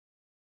ellos.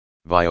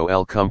 Vio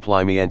el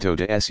cumplimiento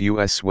de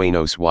sus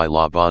sueños y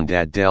la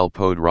bondad del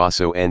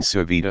poderoso en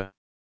su vida.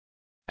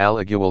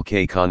 Al igual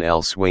que con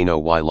el sueño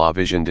y la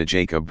visión de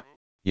Jacob,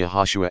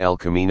 Yahushua el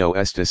camino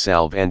está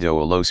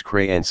salvando a los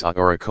creyentes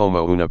ahora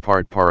como una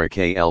parte para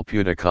que él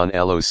pueda con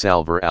ellos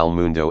salvar al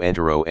mundo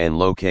entero en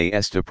lo que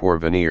está por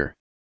venir.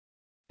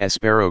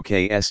 Espero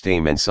que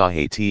este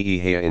mensaje te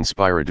haya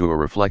inspirado a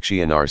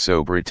reflexionar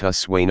sobre tus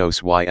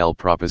sueños y el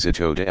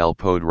propósito de el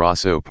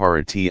poderoso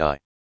para ti.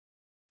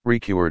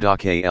 Recuerda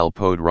que el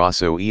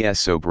poderoso es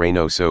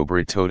soberano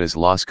sobre todas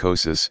las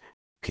cosas,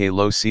 que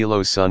los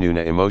celos son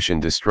una emoción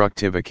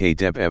destructiva que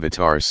debe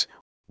evitarse,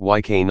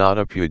 y que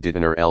nada puede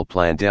detener el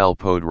plan del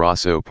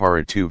poderoso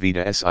para tu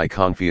vida si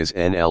confías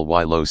en él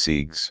y lo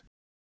sigues.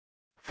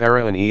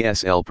 Faraón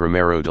es el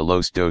primero de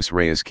los dos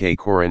reyes que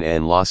corren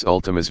en las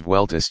últimas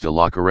vueltas de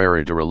la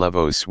carrera de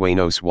relevos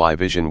sueños y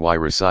visión y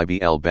recibe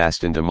el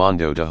bastón de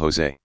mando de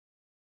José.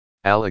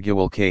 Al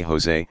igual que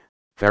José,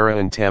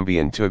 Faraón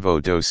también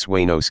tuvo dos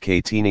sueños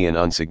que tenían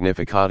un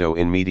significado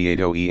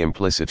inmediato y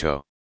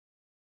implícito.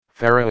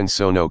 Faraón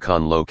soñó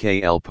con lo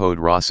que el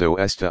poderoso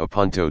está a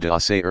punto de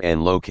hacer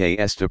en lo que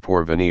está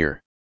por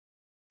venir.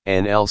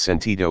 En el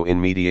sentido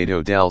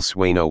inmediato del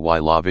sueño y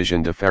la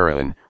visión de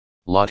Faraón,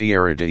 la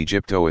tierra de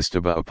Egipto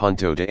estaba a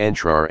punto de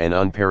entrar en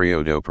un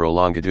periodo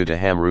prolongado de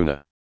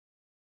hambruna.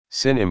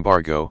 Sin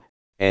embargo,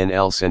 en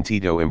el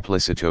sentido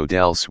implícito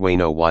del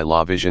sueño y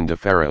la visión de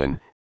Faraón,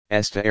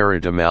 esta era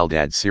de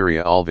maldad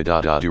sería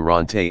olvidada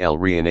durante el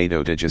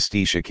reinado de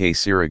justicia que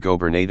será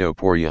gobernado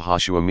por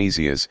Yahushua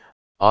Mesías,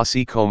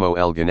 así como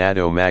el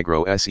ganado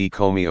magro se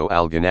comió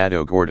al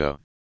ganado gordo.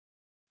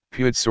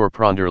 Puede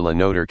sorprender la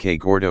notar que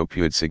gordo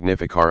puede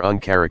significar un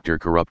carácter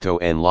corrupto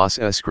en las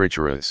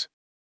escrituras.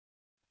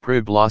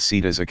 Prueb las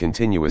citas a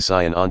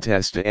continuación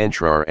antes de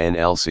entrar en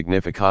el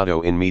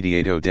significado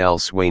inmediato del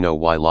sueño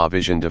y la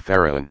visión de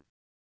Faraón.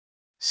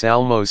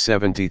 Salmos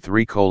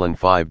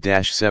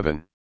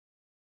 73:5-7.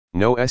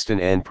 No están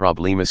en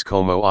problemas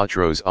como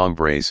otros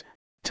hombres,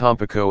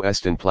 tampoco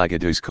están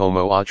plagados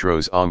como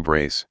otros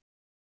hombres.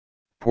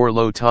 Por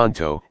lo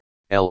tanto,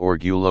 el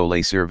orgullo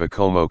le sirve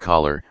como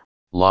collar,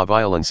 la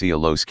violencia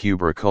los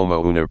cubra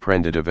como una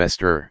prenda de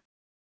vestir.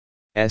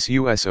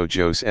 Sus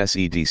ojos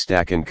se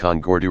destacan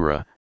con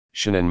gordura,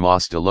 llenan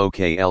más de lo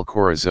que el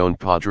corazón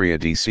podría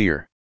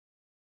decir.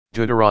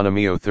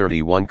 Deuteronomio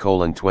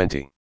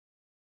 31:20.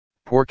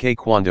 Porque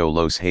cuando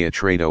los haya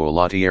traído a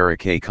la tierra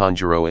que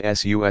conjuró a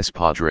sus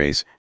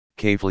padres,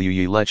 que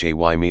fluye leche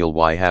y miel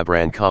y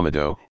habrán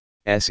comido,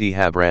 se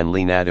habrán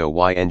llenado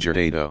y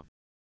engordado.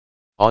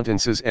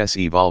 Entonces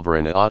se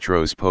volverán a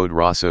otros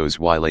poderosos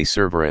y le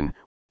servirán,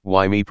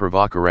 y me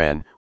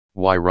provocarán,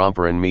 y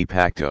romperán mi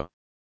pacto.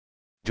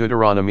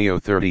 Deuteronomio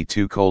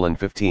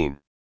 32:15.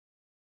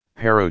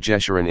 pero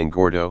gesheron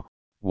engordo,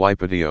 y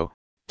patio,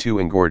 tu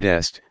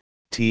engordest,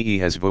 te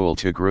has vuel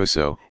tu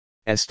grueso,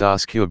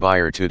 estás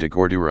cubierto de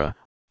gordura,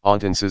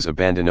 entonces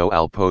abandonó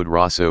al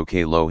poderoso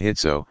que lo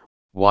hizo,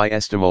 y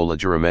estimó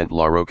ligeramente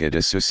la roca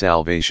de su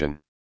salvación.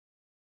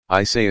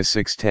 Isaías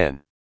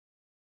 6:10.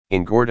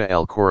 Engorda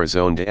el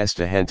corazón de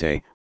esta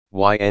gente,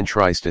 y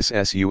entristes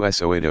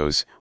sus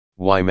oídos,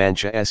 y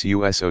mancha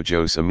sus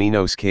ojos a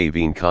menos que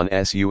ven con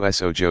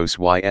sus ojos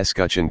y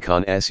escuchen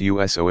con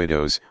sus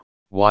oídos,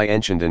 y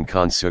enciendan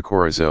con su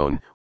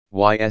corazón,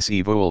 y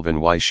se vuelven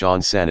y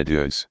son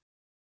sanados.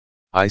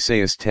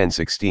 Isaías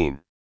 10:16.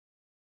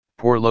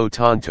 Por lo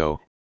tanto,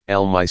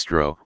 el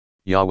maestro,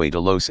 Yahweh de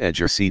los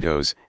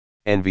ejércitos,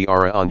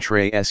 enviará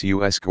entre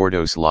sus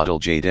gordos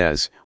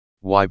ladillas,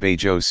 y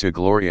bajo su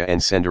gloria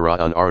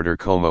encenderá un ardor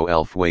como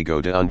el fuego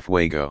de un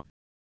fuego.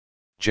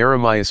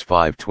 Jeremías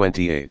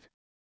 5:28.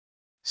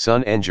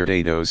 Son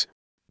enjerdados,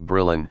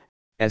 brillan,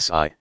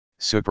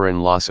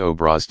 superan las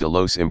obras de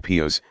los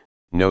impíos,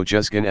 no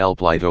juzgan el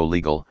pleito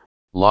legal,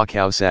 la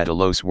causa de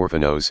los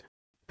huérfanos,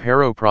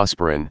 pero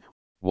prosperan,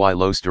 y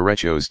los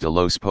derechos de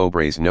los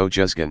pobres no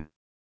juzgan.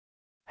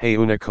 Hay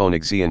una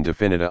conexión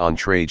definida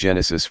entre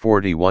Genesis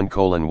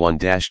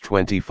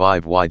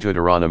 41:1-25 y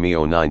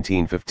Deuteronomio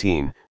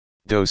 19:15,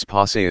 dos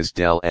pasajes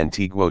del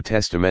Antiguo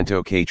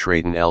Testamento que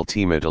tratan el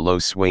tema de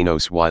los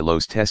sueños y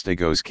los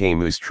testigos que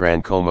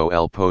muestran como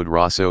el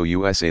poderoso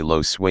usa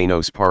los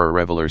sueños para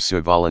revelar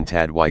su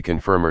voluntad y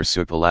confirmar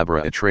su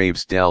palabra a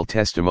través del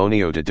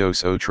testimonio de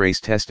dos o tres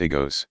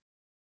testigos.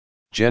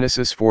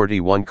 Genesis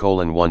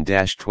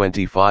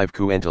 41:1-25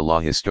 cuenta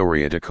la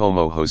historia de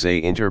cómo José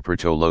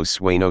interpretó los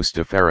sueños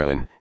de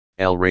Faraón,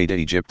 el rey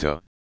de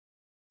Egipto.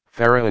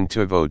 Faraón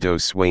tuvo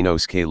dos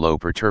sueños que lo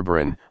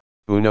perturbaron,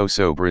 uno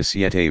sobre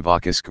 7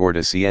 vacas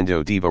gordas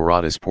siendo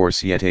devoradas por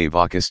 7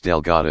 vacas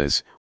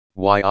delgadas,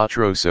 y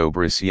otro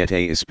sobre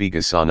 7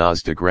 espigas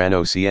sanas de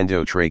grano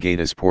siendo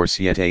tragadas por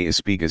 7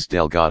 espigas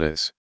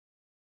delgadas.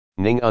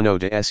 Ninguno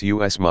de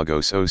sus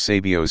magos o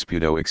sabios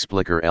pudo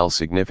explicar el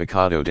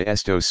significado de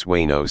estos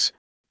sueños,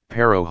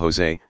 pero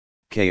José,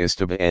 que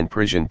estaba en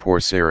prisión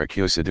por ser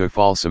acusado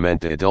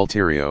falsamente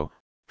adulterio,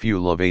 fue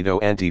llevado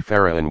ante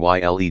Faraón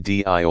y le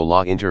dio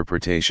la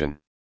interpretación.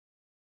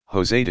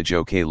 José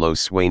dijo que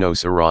los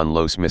sueños eran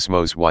los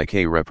mismos y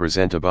que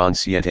representaban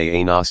 7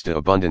 años de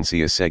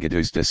abundancia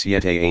seguidos de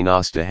 7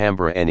 años de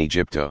hambre en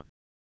Egipto.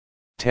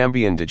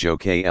 También dijo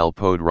que el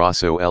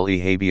poderoso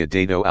le había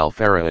dado al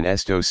faraón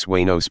estos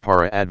sueños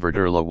para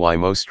advertirlo y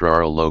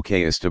mostrar lo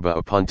que estaba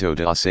a punto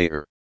de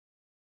hacer.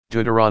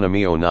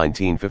 Deuteronomio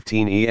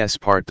 19:15 es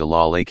parte de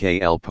la ley que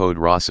el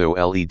poderoso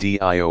le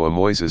dio a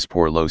Moisés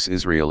por los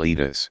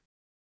israelitas.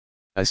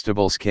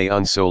 Estables que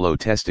un solo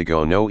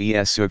testigo no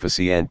es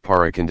suficiente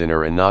para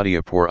condenar a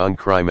nadie por un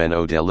crimen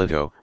o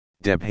delito,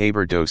 debe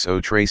haber dos o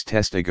tres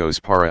testigos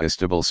para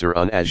establecer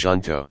un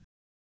asunto.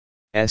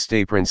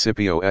 Este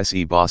principio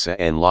se basa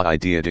en la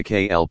idea de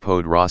que el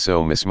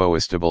poderoso mismo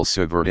establece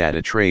su verdad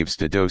a través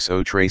de dos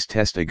o tres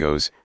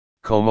testigos,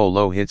 como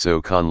lo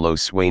hizo con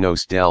los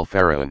sueños del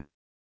faraón.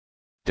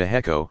 De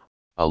hecho,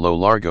 a lo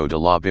largo de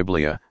la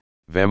Biblia,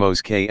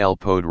 vemos que el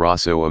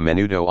poderoso a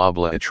menudo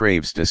habla a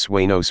través de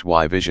sueños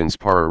y visions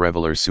para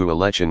revelar su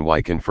elección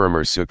y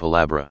confirmar su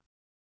palabra.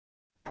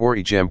 Por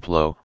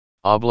ejemplo,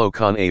 habló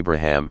con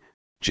Abraham,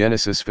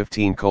 Genesis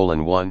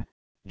 15:1,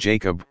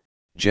 Jacob,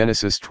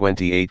 Genesis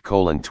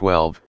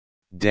 28:12,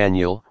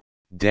 Daniel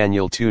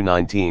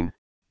 2:19,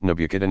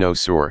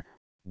 Nebuchadnezzar,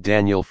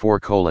 Daniel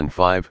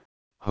 4:5,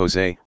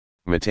 Jose,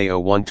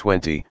 Mateo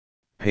 1:20,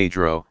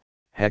 Pedro,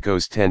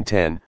 Hechos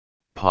 10:10,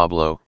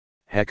 Pablo,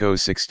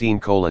 Hechos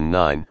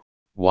 16:9,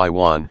 y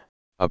Juan,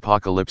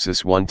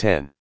 Apocalipsis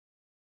 1:10.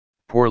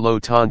 Por lo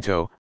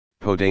tanto,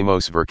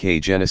 podemos ver que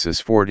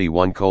Genesis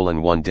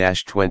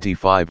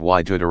 41:1-25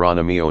 y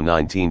Deuteronomio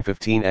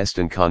 19:15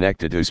 están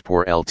conectados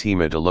por el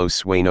tema de los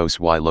sueños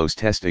y los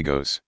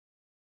testigos.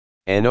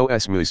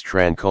 Nos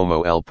muestran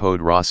como el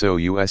poderoso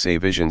usa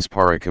visions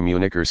para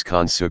comunicarse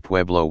con su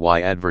pueblo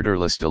y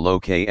advertirles de lo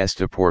que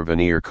está por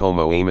venir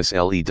como Amos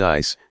le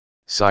dice,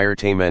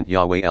 ciertamente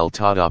Yahweh el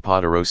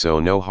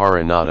Todopoderoso no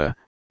hará nada,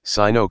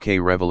 sino que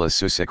revela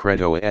su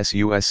secreto a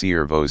sus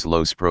siervos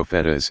los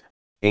profetas,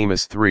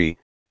 Amos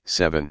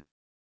 3:7.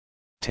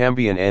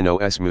 También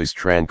nos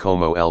muestran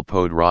como el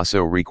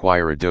poderoso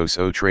requiere dos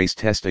o tres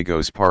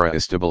testigos para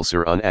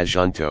establecer un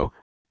asunto,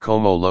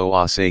 como lo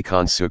hace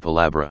con su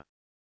palabra.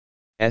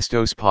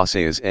 Estos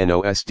pasajes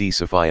nos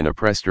desafian a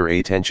prestar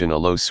atención a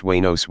los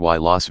sueños y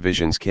las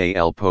visions que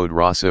el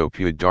poderoso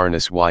puede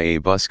darnos y a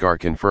buscar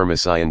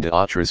confirmación de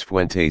otras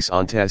fuentes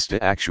antes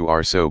de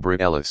actuar sobre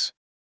ellas.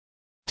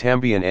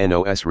 También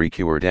nos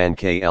recuerdan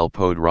que el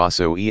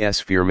poderoso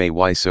es firme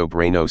y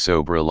soberano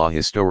sobre la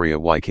historia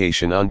y que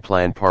tiene un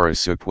plan para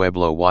su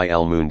pueblo y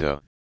el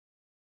mundo.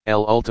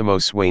 El último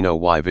sueño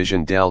y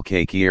vision del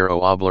que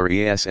quiero hablar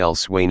es el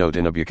sueño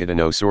de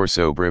Nebuchadnezzar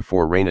sobre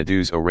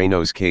reinados o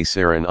reinos que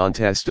serán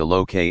antes de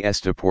lo que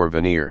está por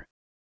venir.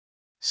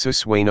 Su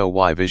sueño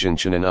y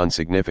visionan un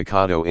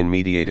significado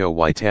inmediato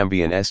y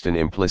también están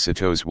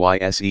implícitos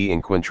y se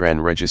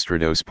encuentran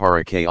registrados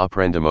para que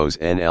aprendamos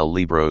en el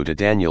libro de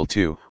Daniel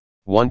 2,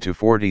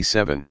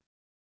 1-47.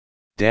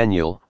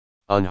 Daniel,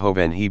 un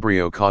joven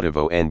hebreo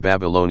cautivo en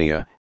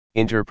Babilonia,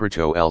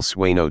 interpretó el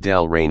sueño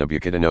del rey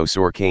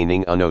Nabucodonosor que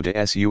ninguno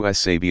de sus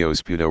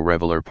sabios pudo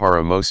revelar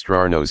para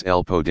mostrarnos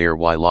el poder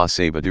y la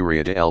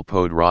sabiduría de el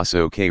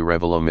poderoso que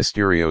revela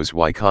misterios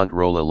y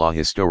controla la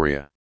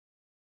historia.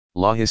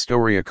 La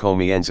historia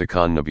comienza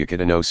con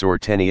Nabucodonosor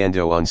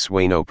teniendo un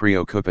sueño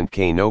preocupante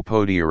que no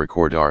podía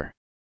recordar.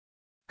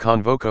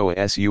 Convocó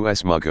a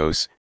sus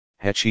magos,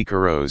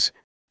 hechiceros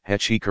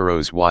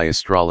y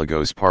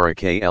astrólogos para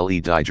que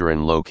le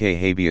dijeran lo que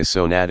había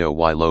sonado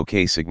y lo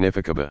que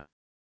significaba.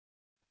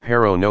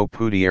 Pero no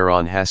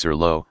pudieron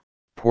hacerlo,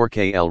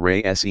 porque el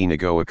rey se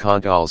negó a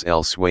contarles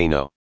el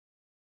sueño.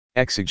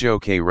 Exigió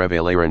que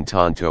revelaran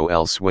tanto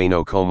el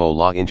sueño como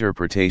la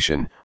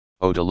interpretación,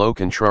 o de lo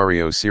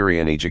contrario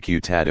serían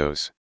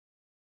ejecutados.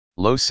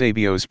 Los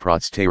sabios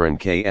protestaron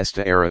que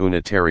esta era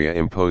una tarea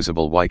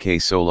imposible y que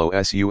solo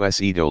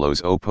sus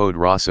ídolos o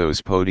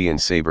poderosos podían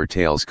saber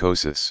tales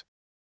cosas.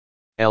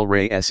 El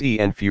rey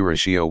se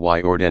enfureció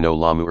y ordenó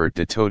la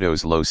muerte de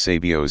todos los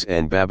sabios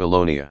en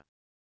Babilonia.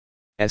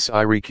 Si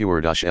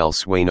recuerdas el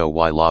sueño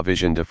y la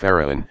visión de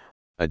Faraón,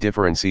 a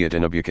diferencia de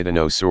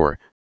Nabucodonosor,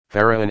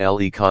 Faraón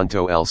le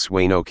contó el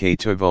sueño que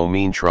tuvo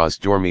mientras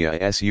dormía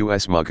a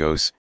sus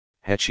magos,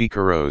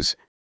 hechiceros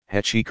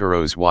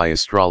y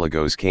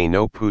astrólogos que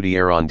no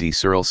pudieron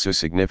decir su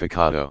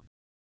significado.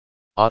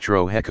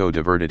 Otro hecho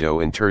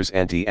divertido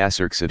interesante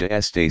acerca de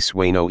este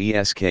sueño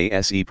es que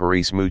se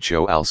parece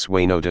mucho al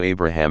sueño de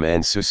Abraham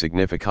en su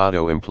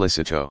significado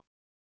implícito.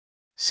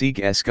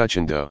 Sigue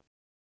escuchando.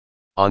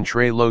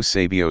 Entre los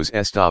sabios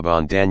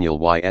estaban Daniel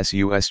y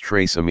sus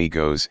tres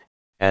amigos,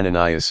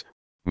 Ananias,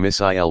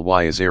 Misael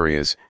y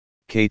Azarias,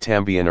 que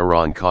también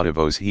eran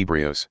cautivos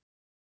hebreos.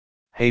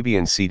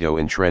 Habían sido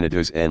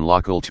entrenados en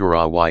la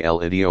cultura y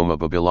el idioma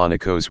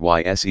babilónicos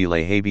y se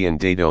le habían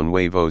dado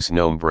nuevos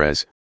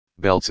nombres,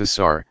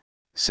 Belshazzar,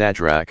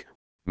 Sadrach,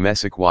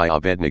 Mesach y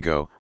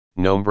Abednego,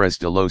 nombres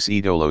de los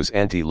ídolos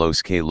ante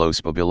los que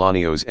los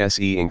babilonios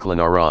se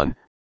inclinaron,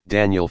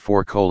 Daniel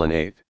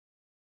 4:8.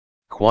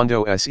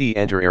 Cuando se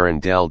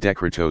enteraron del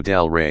decreto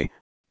del rey,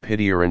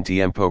 pidieron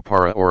tiempo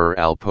para orar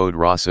al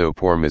poderoso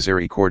por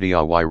misericordia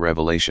y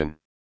revelación.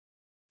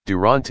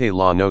 Durante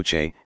la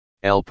noche,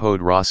 el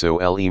poderoso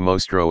le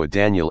mostró a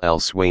Daniel el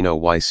sueño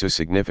y su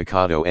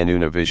significado en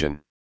una visión.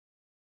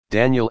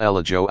 Daniel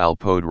elogió al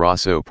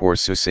poderoso por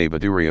su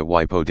sabiduría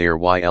y poder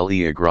y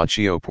le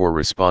agradeció por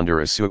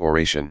responder a su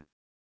oración.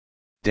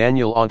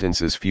 Daniel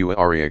entonces fue a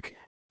Arioch,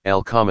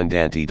 el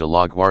comandante de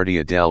la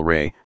guardia del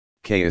rey,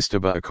 que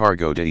estaba a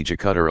cargo de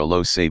ejecutar a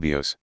los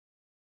sabios.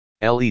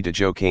 Le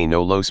dijo que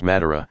no los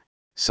matara,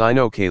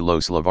 sino que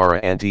los lavara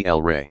ante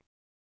el rey.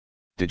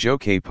 Dijo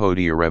que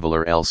podía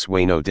revelar el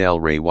sueño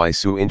del rey y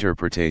su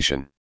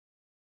interpretación.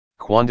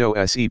 Cuando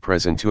se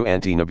presentó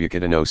ante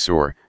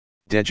Nabucodonosor,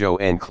 dijo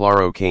en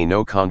claro que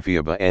no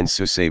confiaba en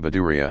su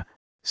sabiduría,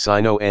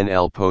 sino en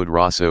el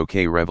poderoso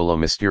que revela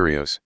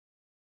misterios.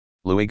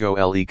 Luego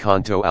le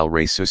contó al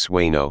rey su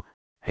sueño,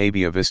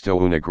 había visto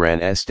una gran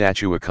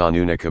estatua con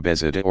una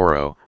cabeza de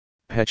oro,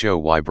 pecho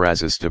y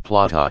brazos de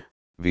plata,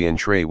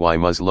 vientre y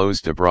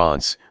muslos de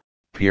bronce,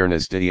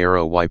 piernas de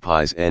hierro y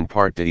pies en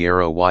parte de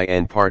hierro y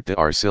en parte de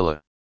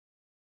arcilla.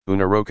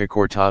 Una roca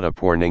cortada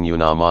por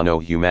ninguna mano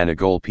humana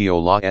golpeó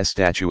la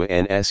estatua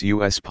en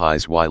sus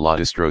pies y la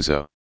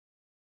destrozó.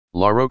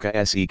 La roca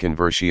se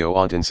convirtió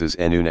entonces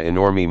en una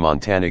enorme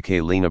montana que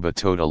llenaba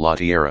toda la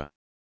tierra.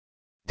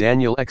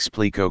 Daniel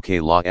explicó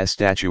que la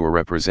estatua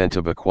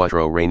representaba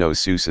cuatro reinos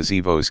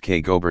sucesivos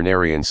que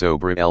gobernarían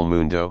sobre el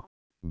mundo: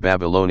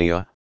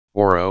 Babilonia,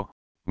 Oro,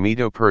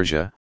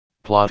 Medo-Persia,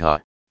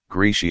 Plata,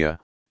 Grecia,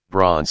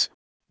 Bronze,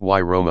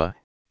 y Roma,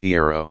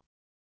 Hierro.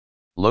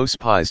 Los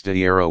pies de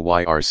hierro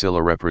y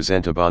arcilla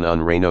representaban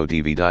un reino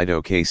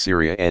dividido que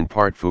sería en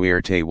parte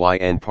fuerte y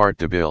en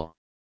parte débil.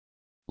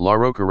 La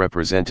roca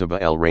representaba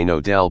el reino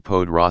del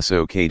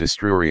poderoso que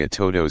destruiría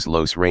todos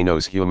los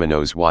reinos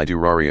humanos y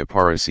duraría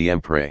para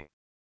siempre.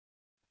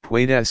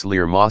 Puedes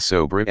leer más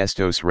sobre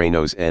estos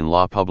reinos en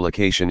la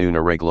publicación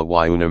Una regla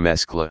y una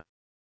mezcla.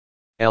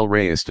 El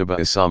rey estaba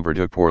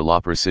asombrado por la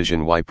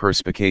precisión y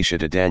perspicacia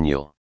de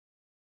Daniel.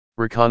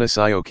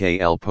 Reconoció que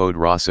el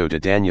poderoso de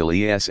Daniel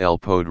es el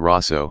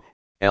poderoso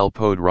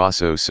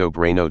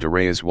soberano de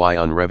reyes y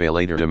un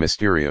revelador de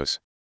misterios.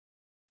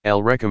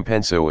 El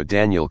recompensó a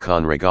Daniel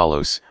con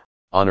regalos,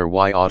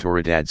 honor y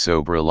autoridad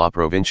sobre la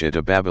provincia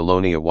de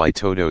Babilonia y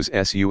todos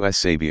sus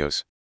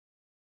sabios.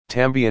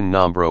 También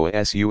nombró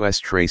a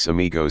sus tres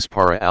amigos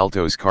para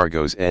altos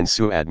cargos en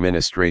su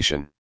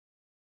administración.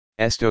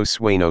 Estos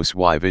sueños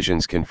y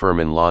visions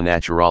confirman la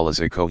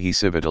naturaleza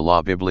cohesiva de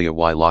la Biblia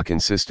y la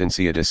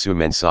consistencia de su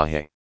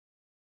mensaje.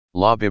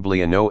 La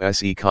Biblia no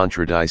se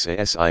contradice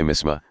a sí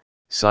misma,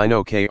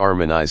 sino que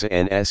armoniza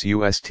en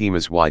sus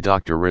temas y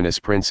doctrinas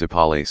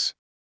principales.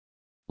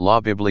 La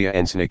Biblia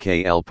enseña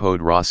que el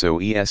poderoso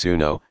es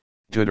uno,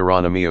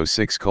 Deuteronomio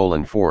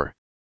 6:4.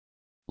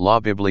 La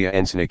Biblia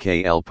enseña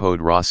que el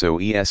poderoso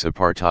es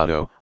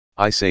apartado,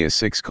 Isaías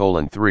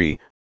 6:3,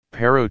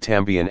 pero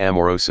también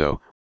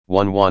amoroso,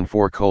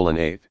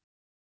 1:4:8.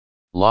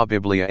 La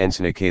Biblia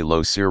enseña que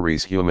los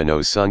seres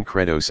humanos son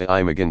creados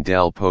a imagen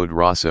del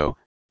poderoso,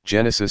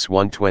 Genesis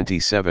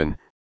 1:27,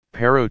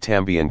 pero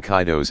también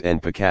caídos en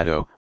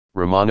pecado,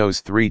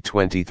 Romanos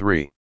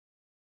 3:23.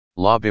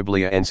 La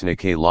Biblia enseña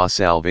que la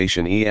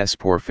salvación es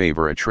por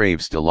favor a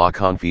través de la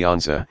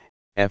confianza,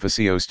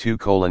 Efesios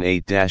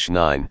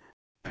 2:8-9,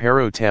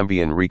 pero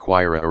también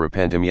requiere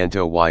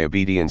arrepentimiento y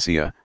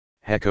obediencia,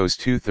 Hechos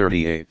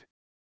 2:38.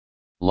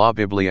 La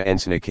Biblia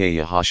enseña que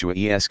Yahushua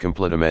es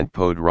completamente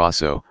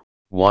poderoso,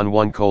 Juan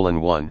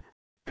 1:1,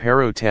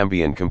 pero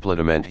también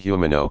completamente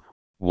humano,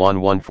 Juan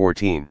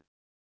 1:14.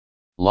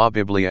 La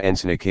Biblia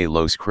enseña que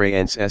los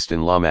creyentes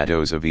están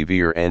llamados a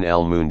vivir en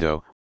el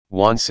mundo,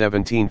 Juan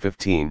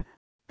 17:15,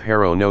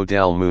 pero no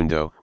del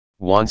mundo,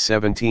 Juan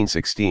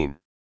 17:16.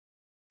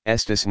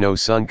 Estas no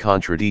son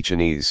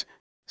contradicciones,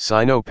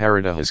 sino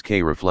paradojas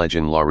que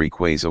reflejan la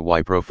riqueza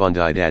y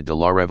profundidad de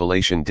la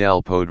revelación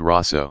del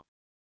poderoso.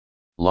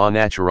 La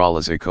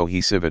naturaleza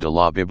cohesiva de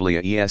la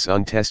Biblia es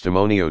un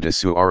testimonio de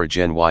su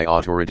origen y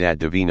autoridad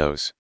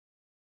divinos.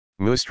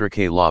 Muestra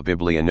que la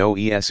Biblia no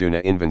es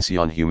una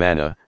invención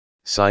humana,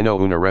 sino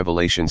una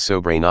revelación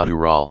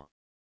sobrenatural.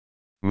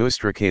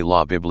 Muestra que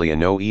la Biblia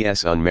no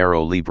es un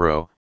mero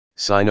libro,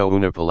 sino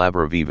una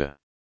palabra viva.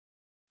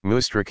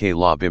 Muestra que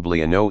la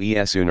Biblia no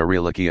es una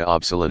reliquia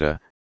obsoleta,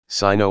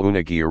 sino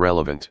una guía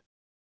relevant.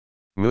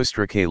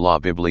 Muestra que la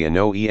Biblia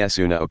no es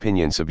una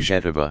opinión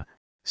subjetiva,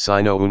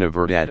 sino una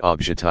verdad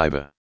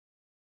objetiva.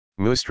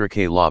 Muestra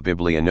que la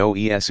Biblia no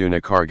es una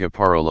carga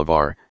para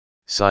lavar,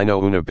 sino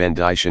una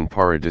bendición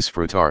para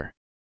disfrutar.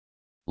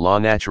 La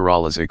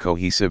naturaleza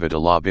cohesiva de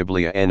la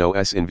Biblia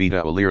nos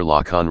invita a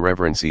leerla con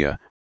reverencia,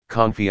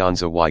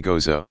 confianza y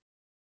gozo.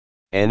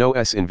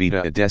 Nos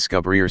invita a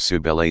descubrir su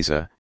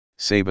belleza,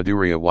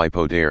 sabiduría y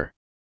poder.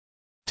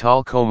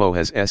 Tal como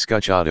has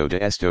escuchado de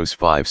estos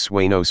 5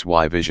 sueños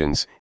y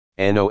visions,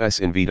 nos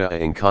invita a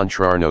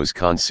encontrarnos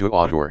con su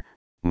autor,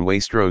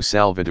 nuestro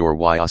Salvador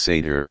y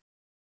Hacedor.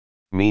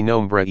 Mi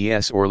nombre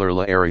es Orler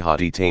la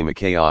Arihati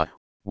Makaya,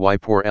 y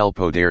por el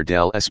poder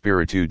del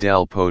Espíritu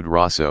del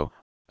Poderoso,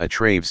 a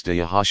través de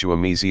Yahushua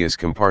Mesías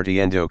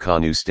compartiendo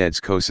con ustedes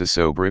cosas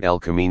sobre el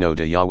camino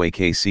de Yahweh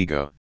que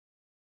sigo.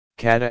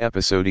 Cada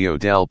episodio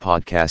del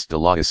podcast de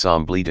la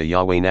Asamblea de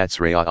Yahweh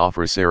Natsraya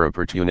ofrecer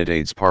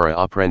oportunidades para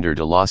aprender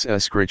de las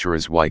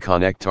escrituras y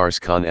conectarse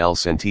con el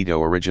sentido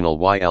original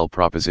y el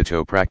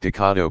propósito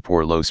practicado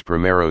por los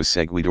primeros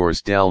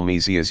seguidores del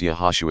Mesías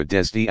Yahushua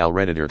desde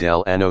alrededor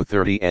del año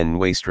 30 en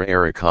nuestra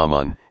era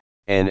común,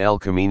 en el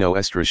camino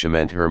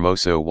estrechamente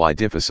hermoso y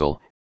difícil,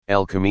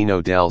 el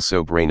camino del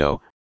soberano,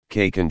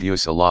 que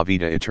conduce a la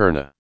vida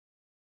eterna.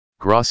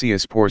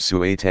 Gracias por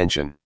su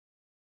atención.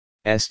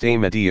 Este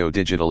medio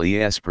digital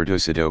es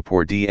producido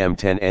por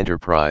DM10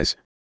 Enterprise,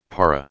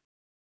 para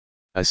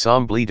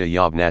Asamblea de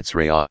Yahweh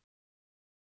Natsraya.